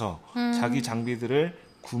집에 가서 자기 장비들을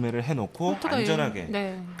구매를 해놓고 안전하게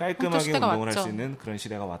네. 깔끔하게 운동을 할 수 있는 그런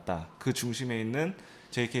시대가 왔다. 그 중심에 있는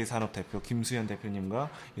JK산업 대표 김수현 대표님과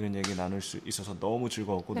이런 얘기 나눌 수 있어서 너무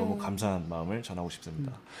즐거웠고 너무 감사한 마음을 전하고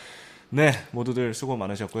싶습니다. 네, 모두들 수고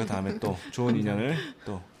많으셨고요. 다음에 또 좋은 인연을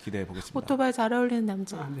또 기대해 보겠습니다. 오토바이 잘 어울리는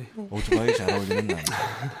남자. 네. 네. 오토바이 잘 어울리는 남자.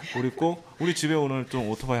 우리 집에 오늘 좀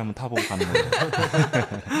오토바이 한번 타보고 가는 거예요.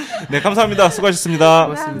 네, 감사합니다. 수고하셨습니다.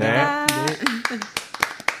 고맙습니다. 네.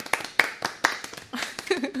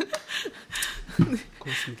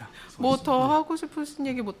 고맙습니다. 뭐 더 하고 싶으신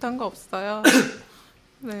얘기 못한 거 없어요?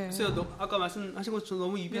 네. 글쎄요, 아까 말씀하신 것처럼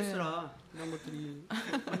너무 EBS라 네. 이런 것들이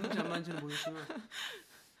맞는지 안 맞는지는 모르겠지만.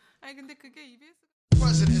 아니 근데 그게 EBS.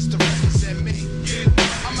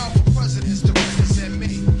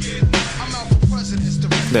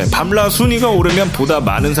 네, 밤라 순위가 오르면 보다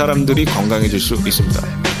많은 사람들이 건강해질 수 있습니다.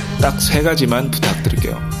 딱 3가지만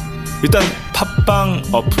부탁드릴게요. 일단 팟빵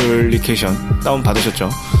어플리케이션 다운 받으셨죠?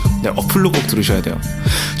 네, 어플로 꼭 들으셔야 돼요.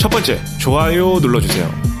 첫 번째, 좋아요 눌러주세요.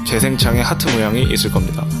 재생창에 하트 모양이 있을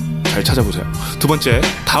겁니다. 잘 찾아보세요. 두 번째,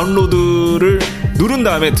 다운로드를 누른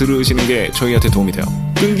다음에 들으시는 게 저희한테 도움이 돼요.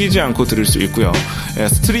 끊기지 않고 들을 수 있고요.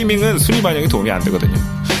 스트리밍은 순위 반영이 도움이 안 되거든요.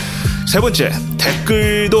 세 번째,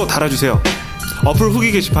 댓글도 달아주세요. 어플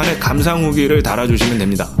후기 게시판에 감상 후기를 달아주시면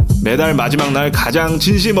됩니다. 매달 마지막 날 가장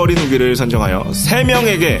진심 어린 후기를 선정하여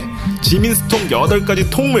 3명에게 지민스통 8가지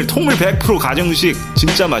통물 100% 가정식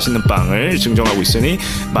진짜 맛있는 빵을 증정하고 있으니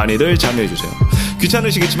많이들 참여해주세요.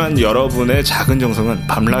 귀찮으시겠지만 여러분의 작은 정성은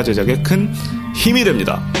밤라 제작에 큰 힘이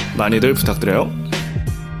됩니다. 많이들 부탁드려요.